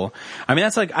 people. I mean,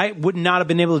 that's like, I would not have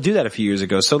been able to do that a few years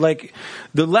ago. So like,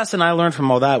 the lesson I learned from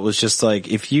all that was just like,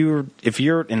 if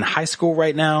you're in high school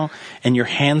right now and your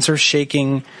hands are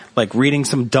shaking, like reading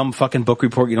some dumb fucking book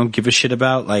report you don't give a shit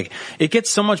about, like it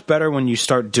gets so much better when you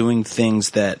start doing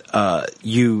things that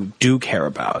you do care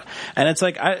about. And it's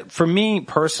like, for me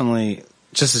personally,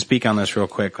 just to speak on this real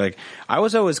quick, like I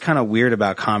was always kind of weird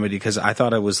about comedy because I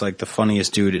thought I was like the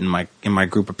funniest dude in my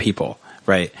group of people,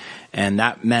 right? And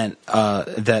that meant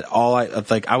that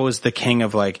I was the king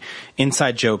of like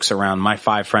inside jokes around my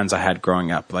 5 friends I had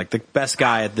growing up, like the best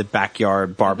guy at the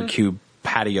backyard barbecue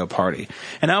patio party.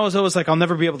 And I was always like, I'll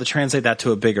never be able to translate that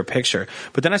to a bigger picture.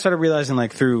 But then I started realizing,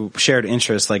 like through shared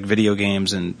interests like video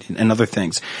games and other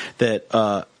things,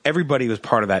 that everybody was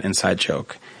part of that inside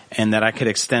joke, and that I could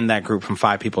extend that group from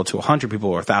 5 people to 100 people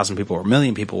or 1,000 people or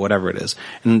 1,000,000 people, whatever it is.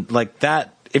 And like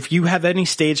that, if you have any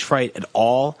stage fright at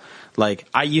all, like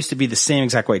I used to be the same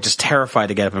exact way, just terrified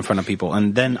to get up in front of people.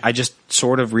 And then I just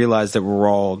sort of realized that we're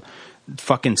all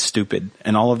fucking stupid,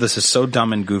 and all of this is so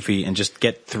dumb and goofy, and just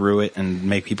get through it and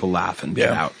make people laugh and get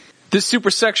out. This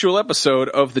super sexual episode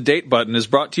of The Date Button is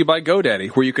brought to you by GoDaddy,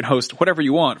 where you can host whatever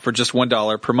you want for just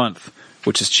 $1 per month,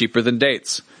 which is cheaper than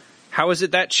dates. How is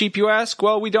it that cheap, you ask?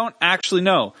 Well, we don't actually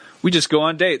know. We just go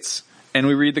on dates, and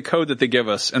we read the code that they give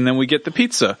us, and then we get the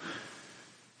pizza.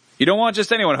 You don't want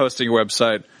just anyone hosting your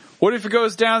website. What if it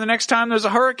goes down the next time there's a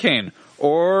hurricane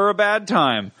or a bad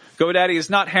time? GoDaddy is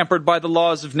not hampered by the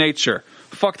laws of nature.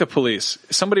 Fuck the police.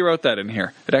 Somebody wrote that in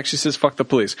here. It actually says fuck the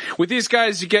police. With these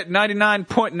guys, you get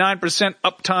 99.9%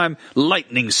 uptime,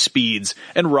 lightning speeds,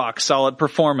 and rock-solid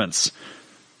performance.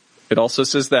 It also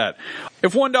says that.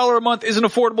 If $1 a month isn't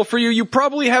affordable for you, you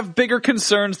probably have bigger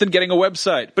concerns than getting a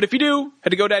website. But if you do,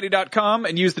 head to GoDaddy.com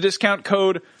and use the discount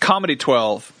code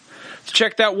COMEDY12. To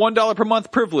check that $1 per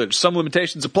month privilege. Some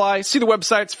limitations apply. See the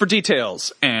websites for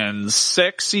details. And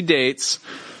sexy dates.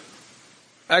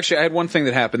 Actually, I had one thing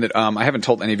that happened that I haven't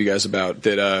told any of you guys about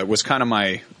that was kind of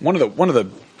one of the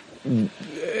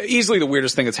easily the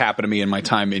weirdest thing that's happened to me in my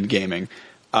time in gaming.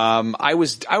 I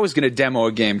was going to demo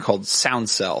a game called Sound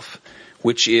Self,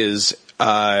 which is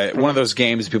one of those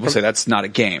games people say that's not a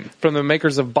game. From the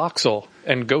makers of Boxel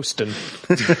and Ghostin'.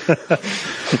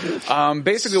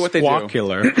 Basically what they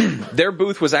do, their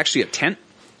booth was actually a tent,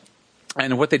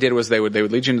 and what they did was they would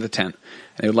lead you into the tent,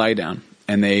 and they would lie you down,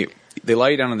 and they lie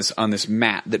you down on this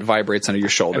mat that vibrates under your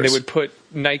shoulders. And they would put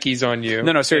Nikes on you.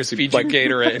 No, seriously. Feed you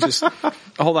Gatorade. Just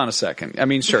hold on a second. I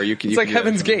mean, sure, you can. It's like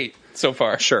Heaven's Gate so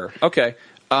far. Sure. Okay.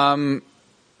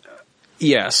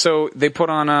 Yeah. So they put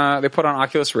on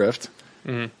Oculus Rift,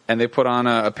 and they put on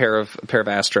a pair of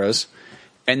Astros,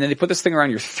 and then they put this thing around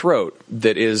your throat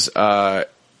that is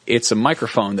it's a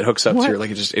microphone that hooks up to your, like,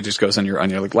 it just goes on your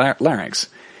like larynx,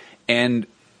 and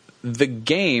the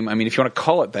game, I mean, if you want to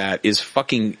call it that, is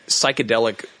fucking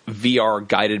psychedelic VR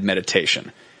guided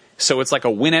meditation. So it's like a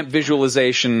Winamp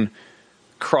visualization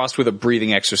crossed with a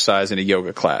breathing exercise in a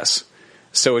yoga class.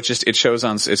 So it shows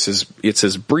on, it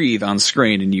says breathe on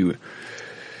screen,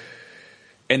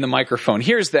 and the microphone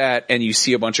hears that, and you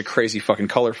see a bunch of crazy fucking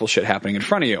colorful shit happening in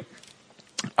front of you.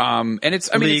 And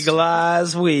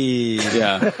legalize weed.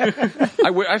 Yeah.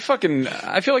 I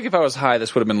feel like if I was high,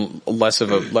 this would have been less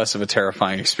of a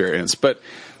terrifying experience. But,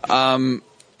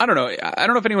 I don't know. I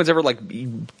don't know if anyone's ever like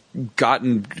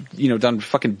gotten, done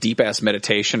fucking deep ass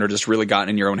meditation or just really gotten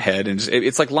in your own head. And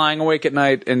it's like lying awake at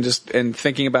night and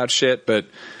thinking about shit, but.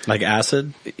 Like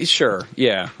acid? Sure.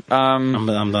 Yeah.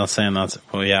 I'm not saying that's,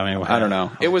 well, yeah, I mean, I don't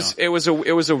know. It was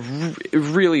a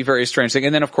really very strange thing.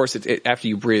 And then of course after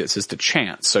you breathe, it says to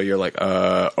chant. So you're like,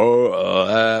 I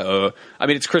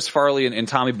mean, it's Chris Farley and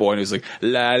Tommy Boy, and he's like,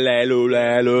 la, la, lo,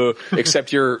 la, lo,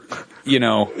 except you're,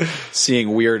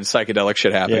 seeing weird psychedelic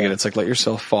shit happening, and it's like, let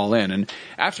yourself fall in. And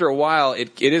after a while,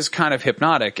 it is kind of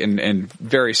hypnotic and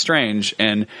very strange.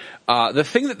 And the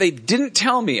thing that they didn't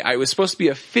tell me, it was supposed to be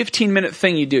a 15-minute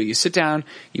thing you do. You sit down,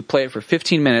 you play it for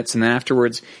 15 minutes, and then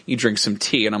afterwards you drink some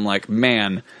tea. And I'm like,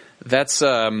 man, that's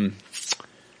some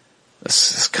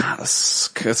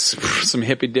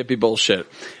hippy-dippy bullshit.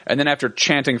 And then after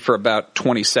chanting for about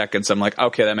 20 seconds, I'm like,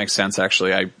 okay, that makes sense,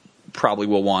 actually. I probably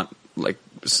will want, like,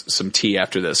 some tea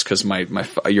after this, because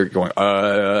you're going,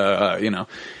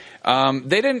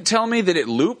 they didn't tell me that it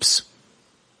loops.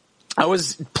 I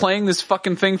was playing this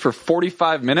fucking thing for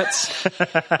 45 minutes.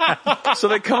 So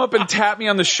they come up and tap me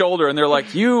on the shoulder, and they're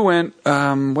like, you went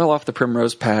well off the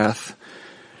primrose path.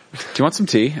 Do you want some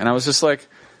tea? And I was just like,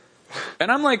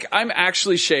 and I'm like, I'm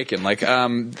actually shaken. Like,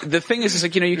 the thing is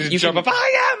like, you jump up.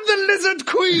 I am the lizard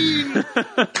queen.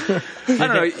 I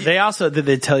don't know. They also, did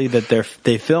they tell you that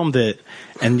they filmed it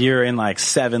and you're in like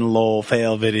 7 lol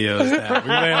fail videos?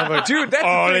 Like, dude, that's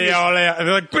and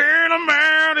they're like, being a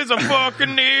man is a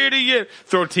fucking idiot.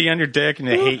 Throw tea on your dick and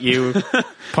they hate you,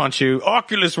 punch you.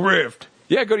 Oculus Rift.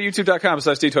 Yeah, go to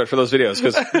youtube.com/dtoid for those videos,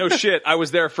 because no shit, I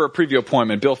was there for a preview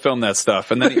appointment. Bill filmed that stuff,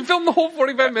 and then he filmed the whole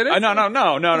 45 minutes.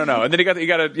 No. And then he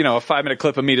got a 5-minute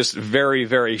clip of me just very,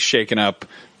 very shaken up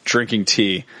drinking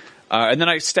tea, and then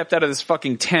I stepped out of this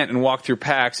fucking tent and walked through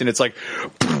PAX, and it's like,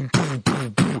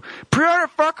 pre-order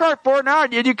Far Cry 4 now,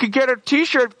 and you can get a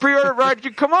T-shirt. Pre-order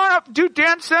right. Come on up, dude.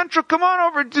 Dance Central. Come on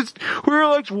over. Just who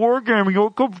likes wargaming? You'll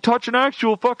go touch an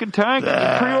actual fucking tank.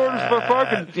 Pre-orders for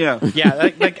fucking yeah.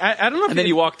 Like I don't know. And then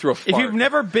you walk through a fart. If you've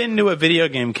never been to a video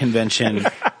game convention,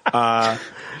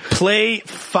 play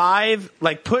 5.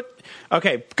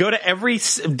 Go to every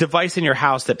device in your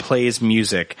house that plays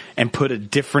music and put a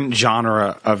different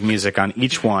genre of music on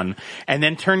each one, and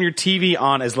then turn your TV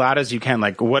on as loud as you can,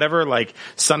 like whatever, like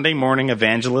Sunday Morning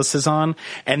Evangelist is on,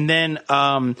 and then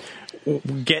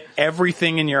get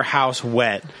everything in your house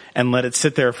wet and let it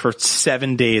sit there for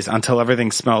 7 days until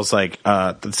everything smells like,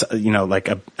 like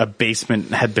a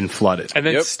basement had been flooded. And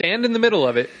then stand in the middle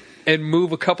of it and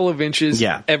move a couple of inches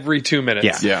every 2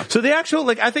 minutes. Yeah. So the actual,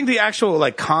 I think the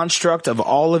actual, construct of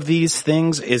all of these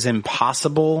things is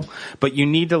impossible, but you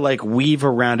need to, weave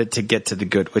around it to get to the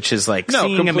good, which is, seeing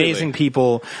completely. amazing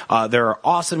people. There are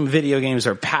awesome video games.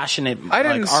 There are passionate, I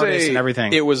didn't artists say and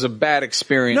everything. It was a bad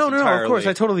experience. No, entirely. of course.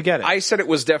 I totally get it. I said it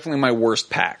was definitely my worst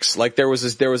PAX. There was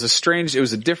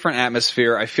a different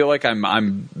atmosphere. I feel like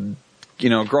I'm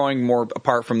growing more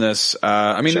apart from this.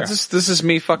 This is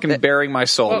me fucking bearing my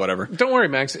soul, whatever. Don't worry,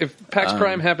 Max. If PAX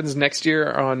Prime happens next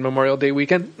year on Memorial Day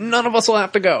weekend, none of us will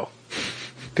have to go,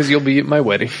 because you'll be at my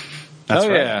wedding. That's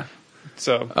right. Yeah.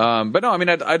 So, but no, I mean,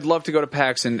 I'd love to go to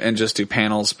PAX and just do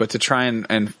panels, but to try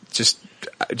and just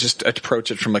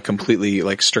approach it from a completely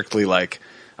strictly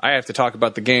I have to talk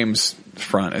about the games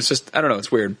front. It's just, I don't know,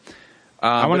 it's weird.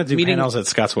 I want to do panels at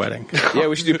Scott's wedding. Yeah,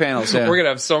 we should do panels. Yeah. We're going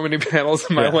to have so many panels at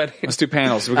my wedding. Let's do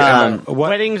panels. We're gonna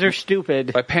weddings are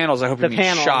stupid. by panels, I hope you mean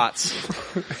panel. shots.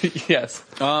 Yes.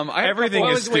 Everything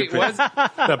is stupid.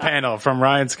 The panel from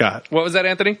Ryan Scott. What was that,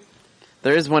 Anthony?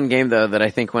 There is one game, though, that I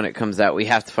think when it comes out, we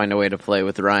have to find a way to play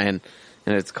with Ryan,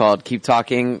 and it's called Keep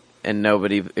Talking and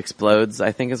Nobody Explodes,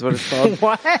 I think is what it's called.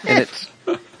 What? And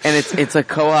it's a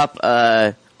co-op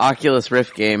Oculus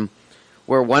Rift game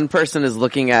where one person is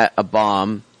looking at a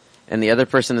bomb and the other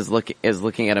person is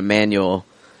looking at a manual,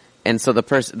 and so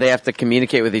they have to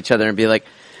communicate with each other and be like,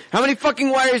 how many fucking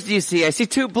wires do you see? I see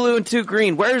 2 blue and 2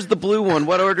 green. Where's the blue one?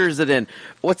 What order is it in?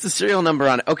 What's the serial number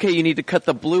on it? Okay, you need to cut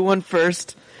the blue one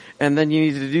first, and then you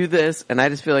need to do this. And I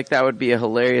just feel like that would be a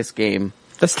hilarious game.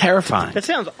 That's terrifying. That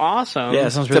sounds awesome. Yeah,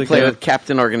 it sounds really to play good. with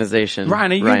Captain Organization.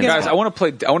 Ryan, are you Guys, I want to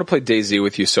play DayZ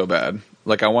with you so bad.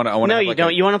 I want to. No, you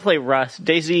don't. You want to play Rust.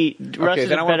 DayZ. Rust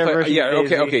is a better version. Yeah. of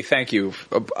DayZ. Okay. Thank you.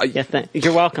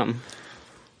 You're welcome.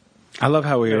 I love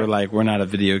how we were like, we're not a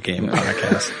video game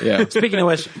podcast. Yeah. Speaking of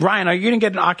which, Ryan, are you going to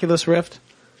get an Oculus Rift?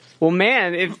 Well,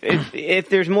 man, if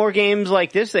there's more games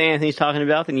like this that Anthony's talking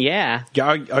about, then yeah.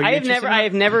 Are you I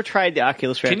have never tried the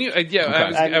Oculus Rift. Can you?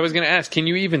 I was going to ask. Can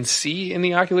you even see in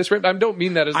the Oculus Rift? I don't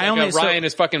mean that as like Ryan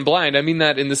is fucking blind. I mean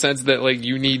that in the sense that like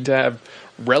you need to have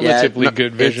relatively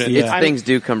good vision. Things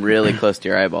do come really close to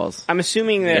your eyeballs. I'm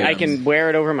assuming that I can wear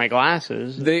it over my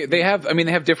glasses. They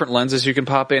have different lenses you can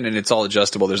pop in, and it's all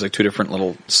adjustable. There's like 2 different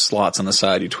little slots on the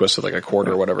side. You twist with like a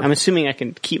quarter or whatever. I'm assuming I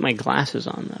can keep my glasses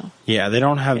on though. Yeah, they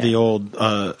don't have the old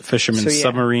fisherman's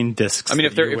submarine discs. I mean,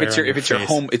 if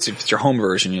it's your home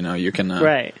version, you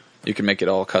can you can make it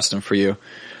all custom for you.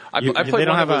 They don't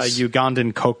have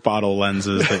Ugandan Coke bottle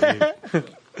lenses. That you...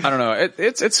 I don't know.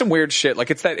 It's some weird shit. Like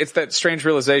it's that strange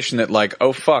realization that like,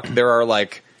 oh fuck, there are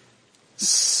like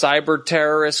cyber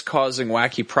terrorists causing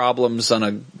wacky problems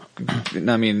on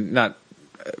not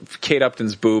Kate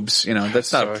Upton's boobs.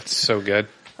 That's not it's so good.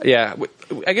 Yeah,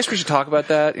 I guess we should talk about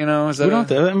that. Is that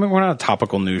we're not a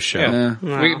topical news show. Yeah.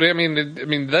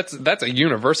 No. That's a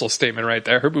universal statement right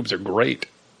there. Her boobs are great.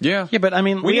 Yeah. Yeah, but I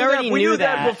mean, we already knew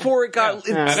that before it got.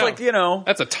 Yeah. It's like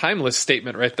that's a timeless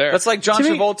statement right there. That's like John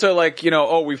Travolta. Like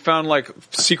we found like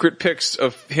secret pics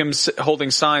of him holding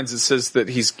signs that says that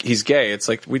he's gay. It's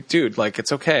like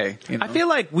it's okay. I feel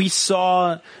like we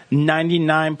saw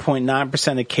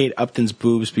 99.9% of Kate Upton's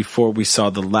boobs before we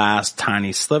saw the last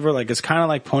tiny sliver. Like it's kind of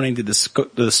like pointing to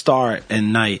the star at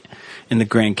night in the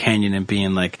Grand Canyon and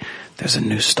being like, "There's a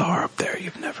new star up there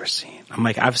you've never seen." I'm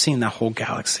like, I've seen that whole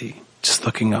galaxy. Just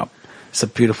looking up. It's a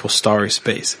beautiful starry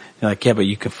space. You're like, yeah, but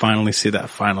you can finally see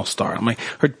that final star. I'm like,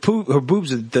 her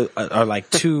boobs are like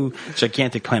 2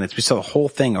 gigantic planets. We saw the whole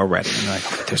thing already. And you're like,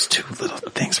 oh, there's 2 little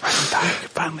things right on top you can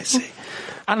finally see.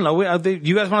 I don't know.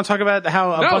 You guys want to talk about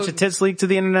how a bunch of tits leaked to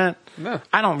the internet? No.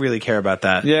 I don't really care about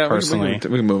that, personally. We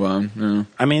can move on. Yeah.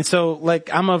 I mean, so, like,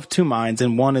 I'm of 2 minds,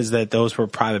 and one is that those were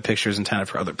private pictures intended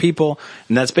for other people,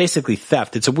 and that's basically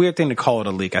theft. It's a weird thing to call it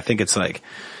a leak. I think it's like...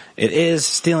 It is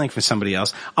stealing from somebody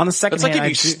else. On the second hand, it's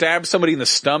like if you stab somebody in the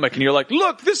stomach and you're like,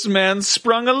 look, this man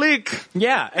sprung a leak.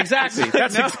 Yeah, exactly.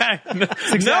 That's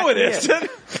exactly no, it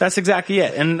isn't. That's exactly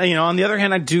it. And, on the other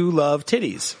hand, I do love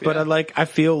titties. But I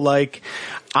feel like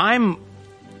this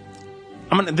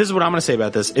is what I'm going to say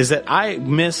about this, is that I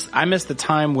miss the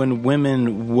time when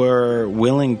women were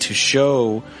willing to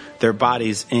show their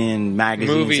bodies in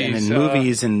magazines and in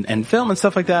movies and film and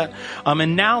stuff like that.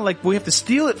 And now, like, we have to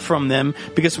steal it from them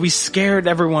because we scared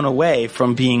everyone away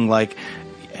from being like,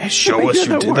 show us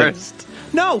your titties.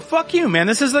 No, fuck you, man.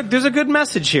 This is like, there's a good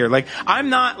message here. Like, I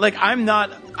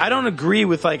don't agree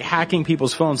with like hacking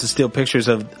people's phones to steal pictures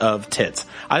of tits.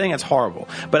 I think that's horrible.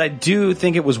 But I do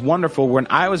think it was wonderful when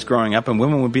I was growing up and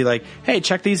women would be like, hey,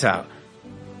 check these out.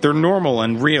 They're normal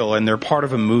and real and they're part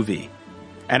of a movie.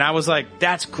 And I was like,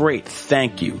 that's great,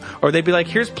 thank you. Or they'd be like,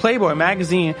 here's Playboy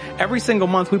magazine. Every single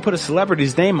month we put a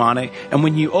celebrity's name on it, and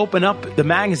when you open up the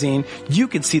magazine, you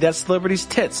can see that celebrity's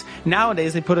tits.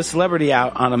 Nowadays, they put a celebrity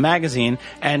out on a magazine,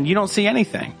 and you don't see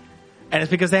anything. And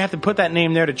it's because they have to put that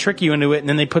name there to trick you into it, and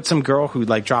then they put some girl who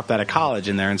like dropped out of college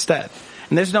in there instead.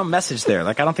 And there's no message there.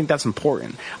 Like, I don't think that's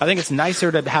important. I think it's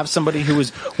nicer to have somebody who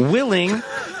is willing...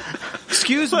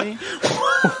 Excuse me.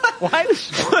 What?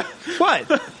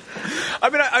 I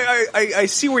mean, I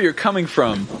see where you're coming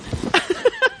from,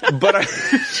 but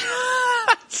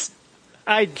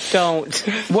I don't.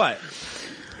 What?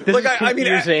 Like, I mean,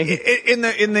 in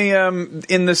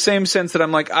the same sense that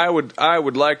I'm like, I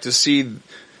would like to see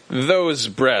those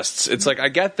breasts. It's like, I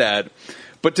get that,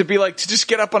 but to just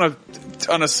get up on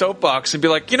a soapbox and be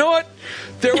like, you know what?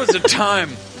 There was a time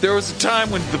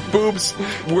when the boobs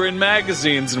were in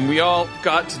magazines and we all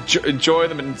got to enjoy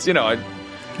them, and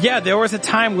Yeah, there was a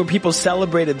time where people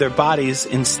celebrated their bodies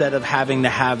instead of having to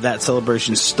have that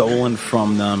celebration stolen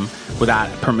from them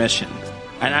without permission.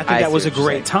 And I think that was a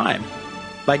great time.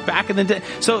 Like back in the day.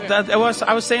 So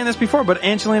I was saying this before, but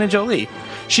Angelina Jolie,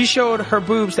 she showed her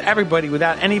boobs to everybody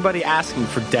without anybody asking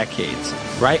for decades,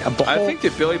 right? I think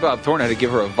that Billy Bob Thornton had to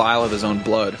give her a vial of his own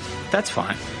blood. That's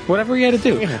fine. Whatever he had to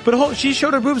do. Yeah. But she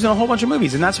showed her boobs in a whole bunch of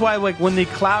movies, and that's why, like, when the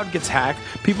cloud gets hacked,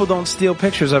 people don't steal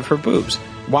pictures of her boobs.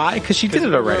 Why? Because she did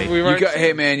it already.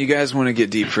 Hey, man, you guys want to get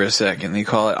deep for a second. They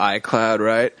call it iCloud,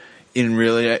 right? In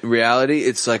reality,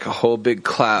 it's like a whole big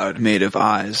cloud made of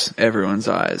eyes. Everyone's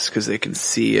eyes, because they can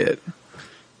see it.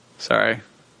 Sorry.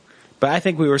 But I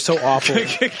think we were so awful. Go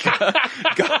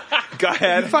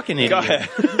ahead. You fucking idiot. Go ahead.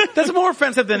 That's more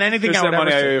offensive than anything I would ever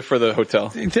say. For the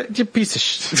hotel. You piece of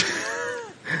shit.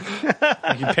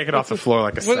 You pick it off the floor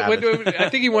like a savage. I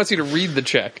think he wants you to read the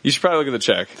check. You should probably look at the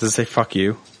check. Does it say fuck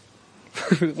you?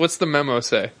 What's the memo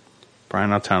say?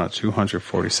 Brian Altano,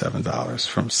 $247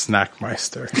 from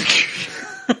Snackmeister.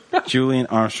 Julian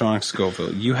Armstrong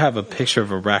Scoville, you have a picture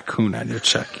of a raccoon on your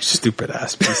check, you stupid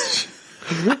ass piece of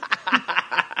shit.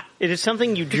 Is it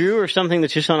something you drew or something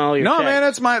that's just on all your No,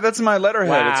 checks? man, that's my letterhead.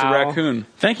 Wow. It's a raccoon.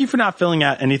 Thank you for not filling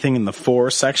out anything in the for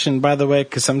section, by the way,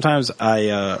 because sometimes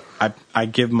I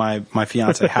give my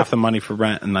fiance half the money for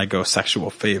rent and I go sexual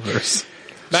favors.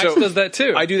 Max does that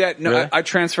too. I do that. No, Really? I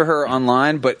transfer her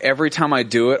online, but every time I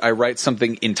do it, I write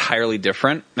something entirely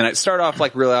different. And it started off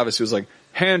like really obvious. It was like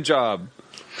hand job,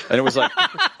 and it was like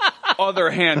other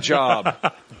hand job,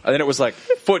 and then it was like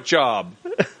foot job,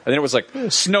 and then it was like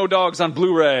Snow Dogs on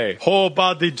Blu-ray, Whole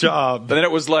body job. and then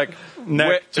it was like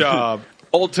Neck job.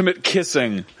 ultimate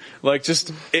kissing. Like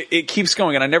just it keeps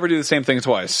going, and I never do the same thing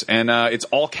twice. And it's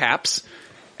all caps,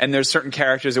 and there's certain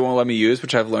characters it won't let me use,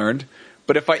 which I've learned.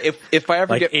 But if I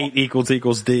ever Like get 8 equals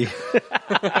D.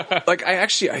 like I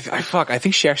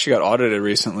think she actually got audited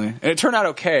recently, and it turned out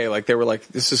okay. Like they were like,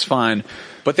 this is fine,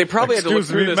 but they probably had to look Excuse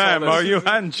through me, this. ma'am, all this- are you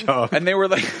hand job? And they were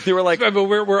like, Yeah, but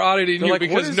we're auditing you like, what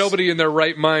because is- nobody in their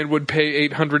right mind would pay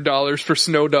 $800 for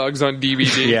Snow Dogs on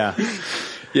DVD. Yeah.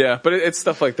 yeah, but it's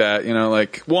stuff like that, you know,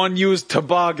 like one used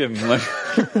toboggan. Like,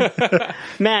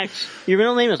 Max, your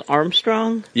middle name is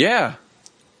Armstrong? yeah,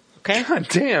 Okay. God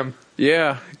damn.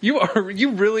 yeah, You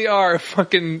really are a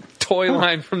fucking toy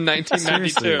line from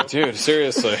 1992. dude,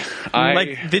 seriously,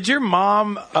 Like, did your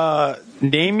mom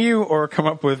name you or come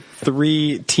up with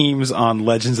 3 teams on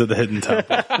Legends of the Hidden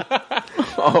Temple?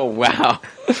 Oh, wow.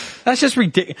 That's just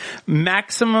ridiculous.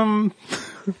 Maximum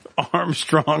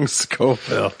Armstrong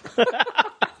Scoville.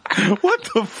 What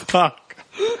the fuck?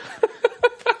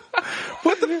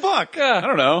 What the fuck? I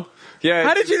don't know. Yeah,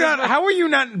 How did you not? How were you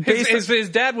not? His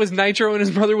dad was Nitro and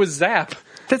his mother was Zap.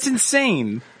 That's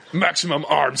insane. Maximum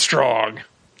Armstrong.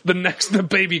 The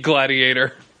baby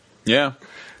gladiator. Yeah,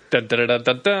 Dun, dun, dun,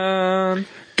 dun, dun.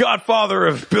 Godfather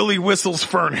of Billy Whistle's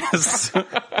Furnace.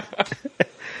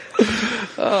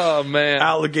 Oh, man.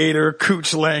 Alligator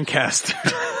Cooch Lancaster.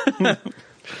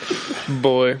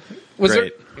 Boy. Was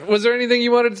there anything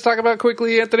you wanted to talk about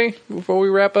quickly, Anthony, before we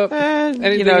wrap up?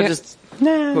 Anything? You know, just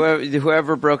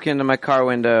whoever broke into my car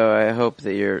window, I hope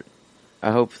that you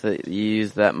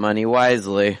use that money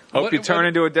wisely. hope you turn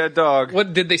into a dead dog.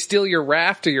 What, did they steal your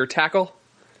raft or your tackle?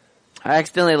 I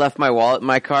accidentally left my wallet in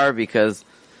my car because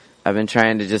I've been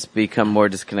trying to just become more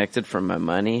disconnected from my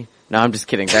money. No, I'm just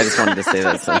kidding. I just wanted to say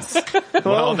that since.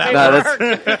 Well, that No,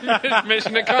 that's,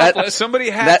 Mission accomplished. Somebody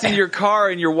hacked in your car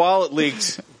and your wallet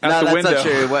leaked out the that's window.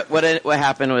 not true. What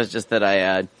happened was just that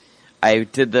I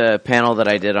did the panel that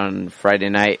I did on Friday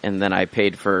night, and then I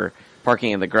paid for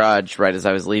parking in the garage right as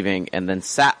I was leaving, and then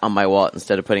sat on my wallet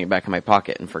instead of putting it back in my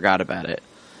pocket and forgot about it,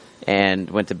 and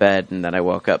went to bed, and then I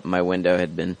woke up and my window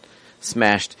had been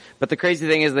smashed. But the crazy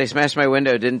thing is they smashed my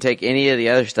window, didn't take any of the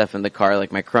other stuff in the car,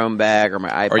 like my Chrome bag or my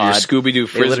iPod. Or your Scooby-Doo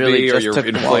They literally Frisbee, or just your took the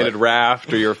inflated wallet.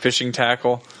 raft, or your fishing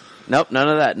tackle. Nope, none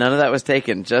of that. None of that was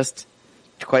taken. Just,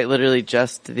 quite literally,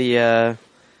 just the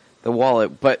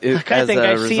wallet. But I think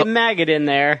I see a maggot in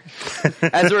there.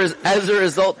 as a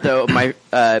result, though, my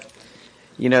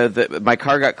my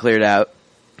car got cleared out,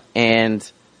 and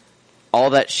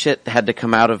all that shit had to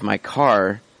come out of my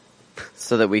car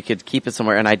so that we could keep it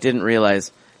somewhere. And I didn't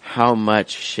realize how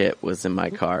much shit was in my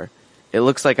car. It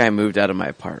looks like I moved out of my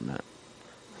apartment.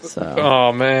 So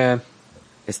Oh, man.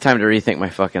 it's time to rethink my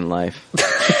fucking life.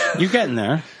 You're getting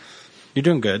there. You're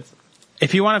doing good.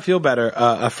 If you want to feel better,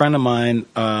 a friend of mine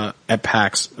at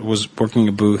PAX was working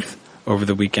a booth over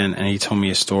the weekend, and he told me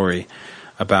a story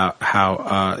about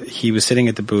how he was sitting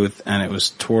at the booth, and it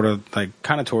was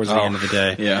kind of towards the end of the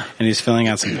day. yeah. And he was filling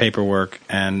out some paperwork,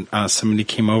 and somebody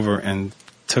came over and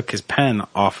took his pen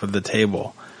off of the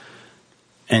table,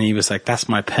 and he was like, "That's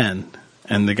my pen."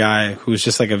 And the guy, who was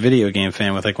just like a video game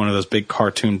fan with like one of those big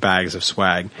cartoon bags of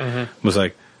swag, was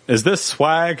like, "Is this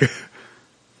swag?"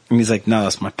 And he's like, "No,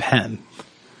 that's my pen."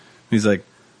 And he's like,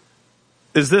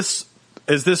 Is this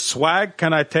swag?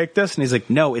 Can I take this?" And he's like,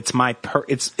 "No, it's my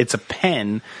it's a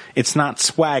pen. It's not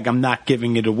swag. I'm not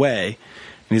giving it away."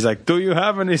 And he's like, "Do you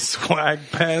have any swag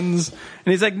pens?"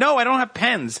 And he's like, "No, I don't have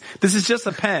pens. This is just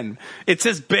a pen. It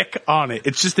says Bic on it.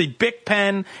 It's just a Bic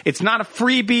pen. It's not a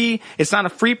freebie. It's not a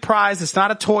free prize. It's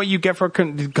not a toy you get for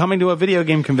coming to a video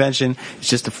game convention. It's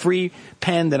just a free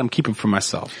pen that I'm keeping for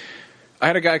myself." I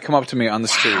had a guy come up to me on the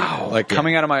street,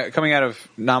 coming out of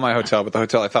not my hotel, but the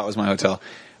hotel I thought was my hotel.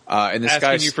 And this Asking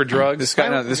guy, you for drugs? This guy,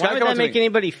 Why comes would up that to make me.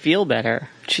 anybody feel better?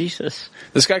 Jesus.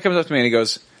 This guy comes up to me and he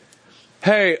goes,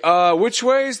 "Hey, which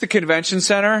way is the convention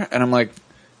center?" And I'm like,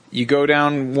 "You go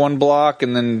down 1 block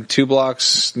and then 2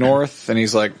 blocks north." And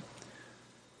he's like,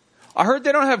 I heard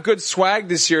they don't have good swag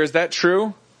this year. Is that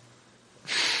true?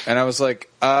 And I was like,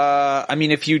 I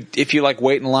mean, if you like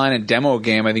wait in line and demo a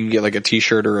game, I think you get like a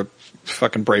T-shirt or a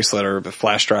fucking bracelet or a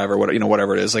flash drive or whatever,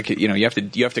 whatever it is. Like, you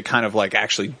have to kind of like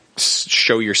actually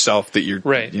show yourself that you're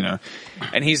right.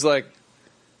 And he's like,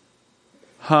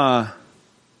 I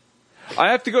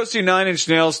have to go see 9 Inch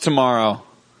Nails tomorrow.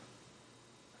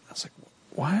 I was like,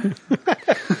 what?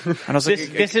 And I was like,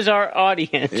 this is our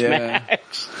audience, yeah.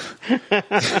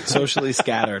 Max. Socially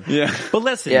scattered. Yeah. But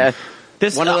listen. Yeah.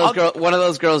 This, one of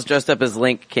those girls dressed up as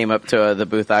Link came up to the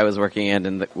booth I was working in,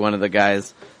 and one of the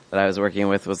guys that I was working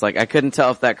with was like, I couldn't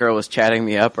tell if that girl was chatting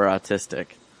me up or autistic.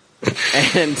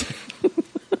 And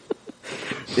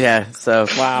yeah, so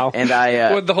wow. And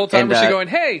I the whole time was she going,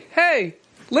 hey,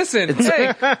 listen, hey,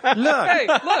 look, hey,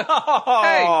 look,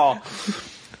 hey.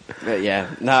 But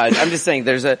yeah, no, I'm just saying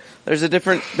there's a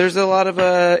lot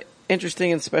of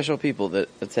interesting and special people that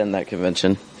attend that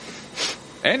convention.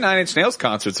 And 9 Inch Nails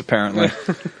concerts, apparently.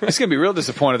 It's going to be real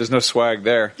disappointed there's no swag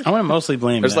there. I'm going to mostly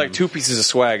blame There's them. like 2 pieces of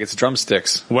swag. It's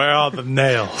drumsticks. Where are the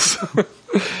nails?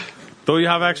 Do you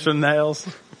have extra nails?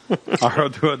 I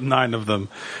heard there were 9 of them.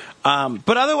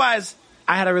 But otherwise,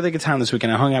 I had a really good time this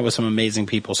weekend. I hung out with some amazing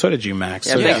people. So did you, Max.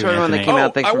 Yeah, So thanks did for you, everyone that Anthony. came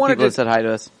out. Thanks for people that said hi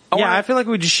to us. I feel like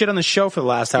we just shit on the show for the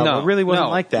last hour. It really wasn't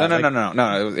like that.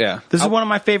 No. Yeah. This is one of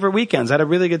my favorite weekends. I had a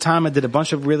really good time. I did a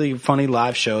bunch of really funny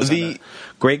live shows.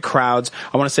 Great crowds.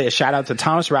 I want to say a shout out to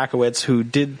Thomas Rakowitz, who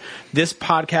did this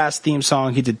podcast theme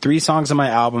song. He did 3 songs on my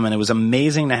album, and it was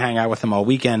amazing to hang out with him all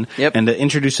weekend and to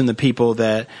introduce him to people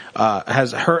that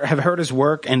have heard his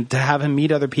work, and to have him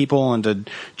meet other people and to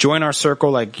join our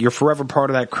circle. Like, you're forever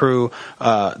part of that crew.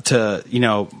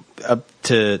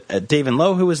 To Dave and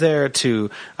Lowe, who was there, to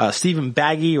Stephen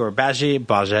Baggy or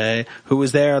Bagé, who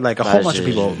was there, like a whole bunch of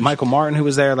people. Michael Martin, who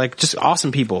was there, like just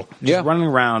awesome people, just running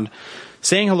around,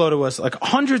 saying hello to us. Like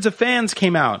hundreds of fans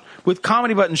came out with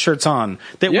Comedy Button shirts on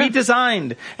that we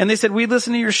designed, and they said, we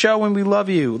listen to your show and we love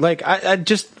you. Like I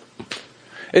just.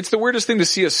 It's the weirdest thing to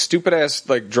see a stupid ass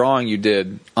like drawing you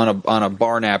did on a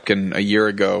bar napkin a year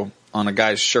ago on a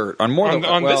guy's shirt on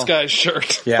this guy's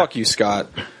shirt. Yeah. Fuck you, Scott.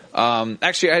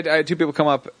 Actually, I had 2 people come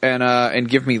up and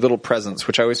give me little presents,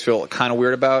 which I always feel kind of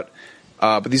weird about.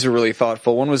 But these are really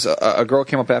thoughtful. One was a girl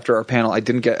came up after our panel. I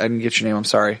didn't get your name. I'm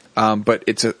sorry. But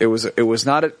it was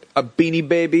not a Beanie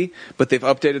Baby, but they've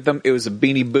updated them. It was a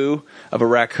Beanie Boo of a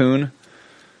raccoon.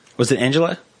 Was it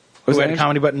Angela? Was who that had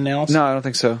Comedy Button nails? No, I don't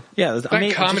think so. Yeah,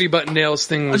 that Comedy Button nails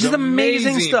thing was just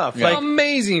amazing stuff. Like,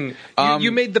 amazing.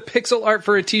 You made the pixel art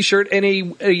for a T-shirt, and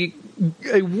a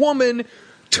woman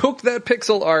took that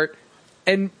pixel art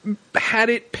and had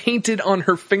it painted on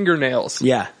her fingernails.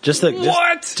 Yeah, just the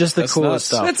coolest nuts.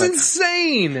 stuff. That's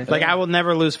insane. Like, I will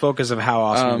never lose focus of how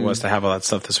awesome it was to have all that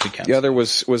stuff this weekend. The other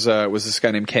was this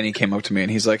guy named Kenny came up to me and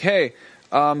he's like, "Hey,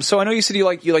 so I know you said you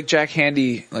like Jack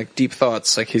Handy, like Deep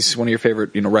Thoughts, like he's one of your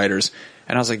favorite writers."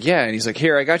 And I was like, "Yeah." And he's like,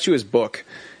 "Here, I got you his book."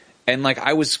 And like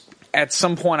at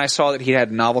some point I saw that he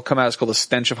had a novel come out. It's called The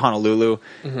Stench of Honolulu.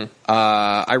 Mm-hmm.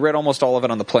 I read almost all of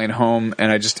it on the plane home,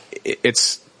 and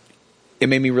it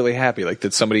made me really happy, like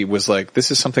that somebody was like, this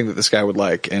is something that this guy would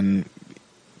like, and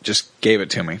just gave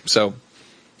it to me. So,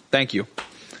 thank you.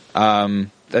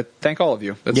 Thank all of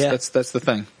you. That's the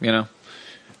thing,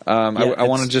 I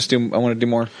want to do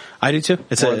more. I do too.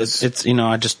 It's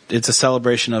a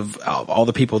celebration of all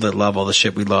the people that love all the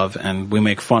shit we love, and we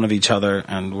make fun of each other,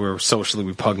 and we're socially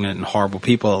repugnant and horrible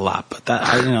people a lot. But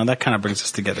that kind of brings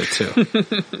us together too.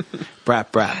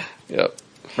 Brap. Yep.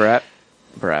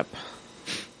 Brap.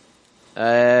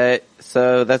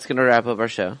 So that's going to wrap up our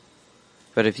show.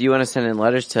 But if you want to send in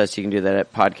letters to us, you can do that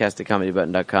at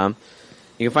podcast@comedybutton.com.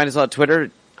 You can find us on Twitter.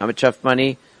 I'm at Chuff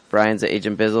Money. Brian's at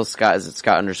Agent Bizzle. Scott is at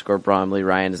Scott_Bromley.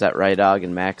 Ryan is at Rydog.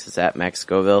 And Max is at Max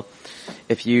Scoville.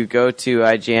 If you go to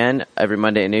IGN every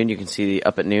Monday at noon, you can see the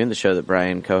Up at Noon, the show that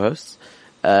Brian co-hosts.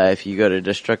 If you go to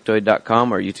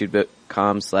Destructoid.com or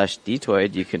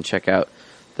YouTube.com/Detoid, you can check out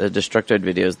the Destructoid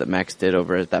videos that Max did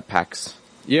over at that PAX.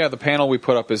 Yeah, the panel we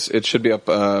put up it should be up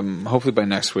hopefully by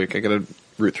next week. I got to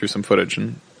root through some footage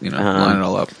and line it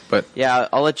all up. But yeah,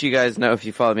 I'll let you guys know if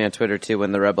you follow me on Twitter too.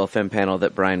 When the Rebel Femme panel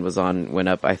that Brian was on went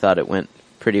up, I thought it went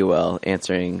pretty well.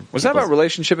 Answering was that about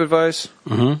relationship advice?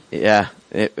 Mm-hmm. Yeah,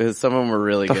 some of them were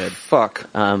really good. Fuck.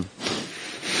 And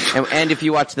if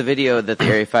you watch the video that the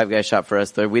Area 5 guy shot for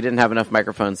us, we didn't have enough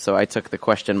microphones, so I took the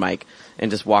question mic and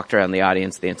just walked around the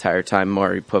audience the entire time,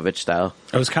 Maury Povich style.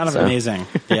 It was kind of amazing.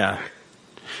 Yeah.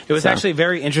 It was actually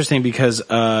very interesting because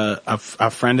a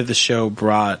friend of the show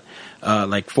brought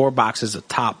 4 boxes of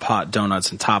Top Pot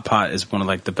donuts, and Top Pot is one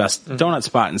of the best donut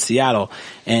spot in Seattle.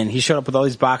 And he showed up with all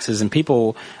these boxes, and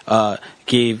people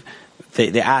gave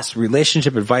they asked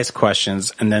relationship advice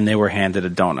questions, and then they were handed a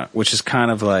donut, which is kind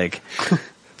of like,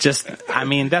 just, I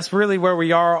mean, that's really where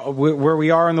we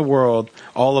are in the world.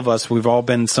 All of us, we've all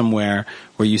been somewhere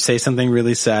where you say something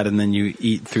really sad and then you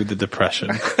eat through the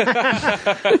depression. So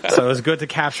it was good to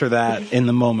capture that in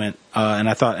the moment. And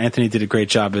I thought Anthony did a great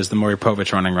job as the Maury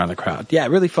Povich running around the crowd. Yeah,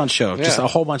 really fun show. Yeah. Just a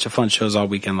whole bunch of fun shows all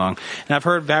weekend long. And I've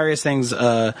heard various things.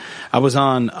 I was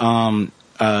on,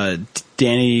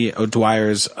 Danny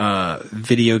O'Dwyer's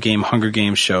video game Hunger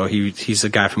Games show. He's a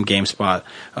guy from GameSpot.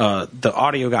 The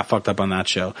audio got fucked up on that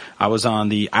show. I was on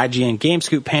the IGN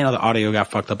GameScoop panel. The audio got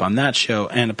fucked up on that show,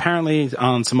 and apparently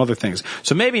on some other things.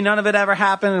 So maybe none of it ever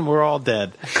happened, and we're all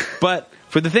dead. But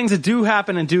for the things that do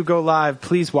happen and do go live,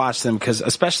 please watch them, because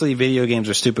especially Video Games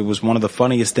Are Stupid was one of the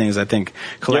funniest things I think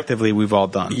collectively we've all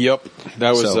done. Yep,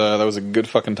 that was a good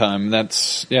fucking time.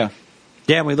 That's Yeah,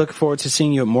 and we look forward to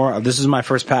seeing you at more. This is my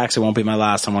first PAX. It won't be my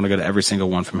last. I want to go to every single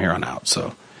one from here on out.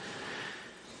 So,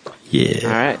 yeah.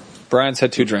 All right. Brian's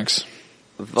had 2 drinks.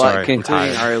 But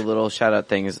concluding our little shout-out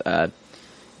things,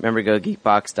 remember, go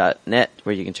geekbox.net,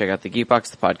 where you can check out the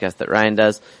Geekbox, the podcast that Ryan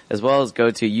does, as well as go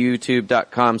to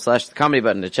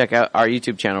youtube.com/thecomedybutton to check out our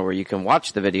YouTube channel, where you can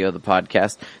watch the video of the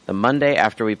podcast the Monday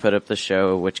after we put up the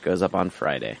show, which goes up on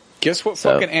Friday. Guess what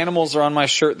fucking animals are on my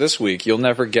shirt this week? You'll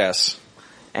never guess.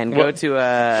 And go to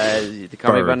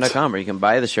thecomedybutton.com, where you can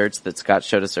buy the shirts that Scott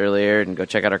showed us earlier, and go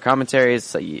check out our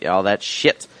commentaries, all that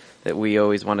shit that we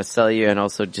always want to sell you, and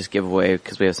also just give away,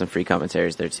 because we have some free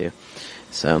commentaries there too.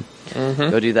 So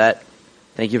go do that.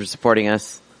 Thank you for supporting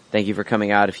us. Thank you for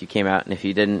coming out if you came out, and if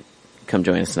you didn't, come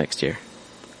join us next year.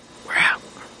 We're out.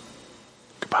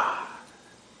 Goodbye.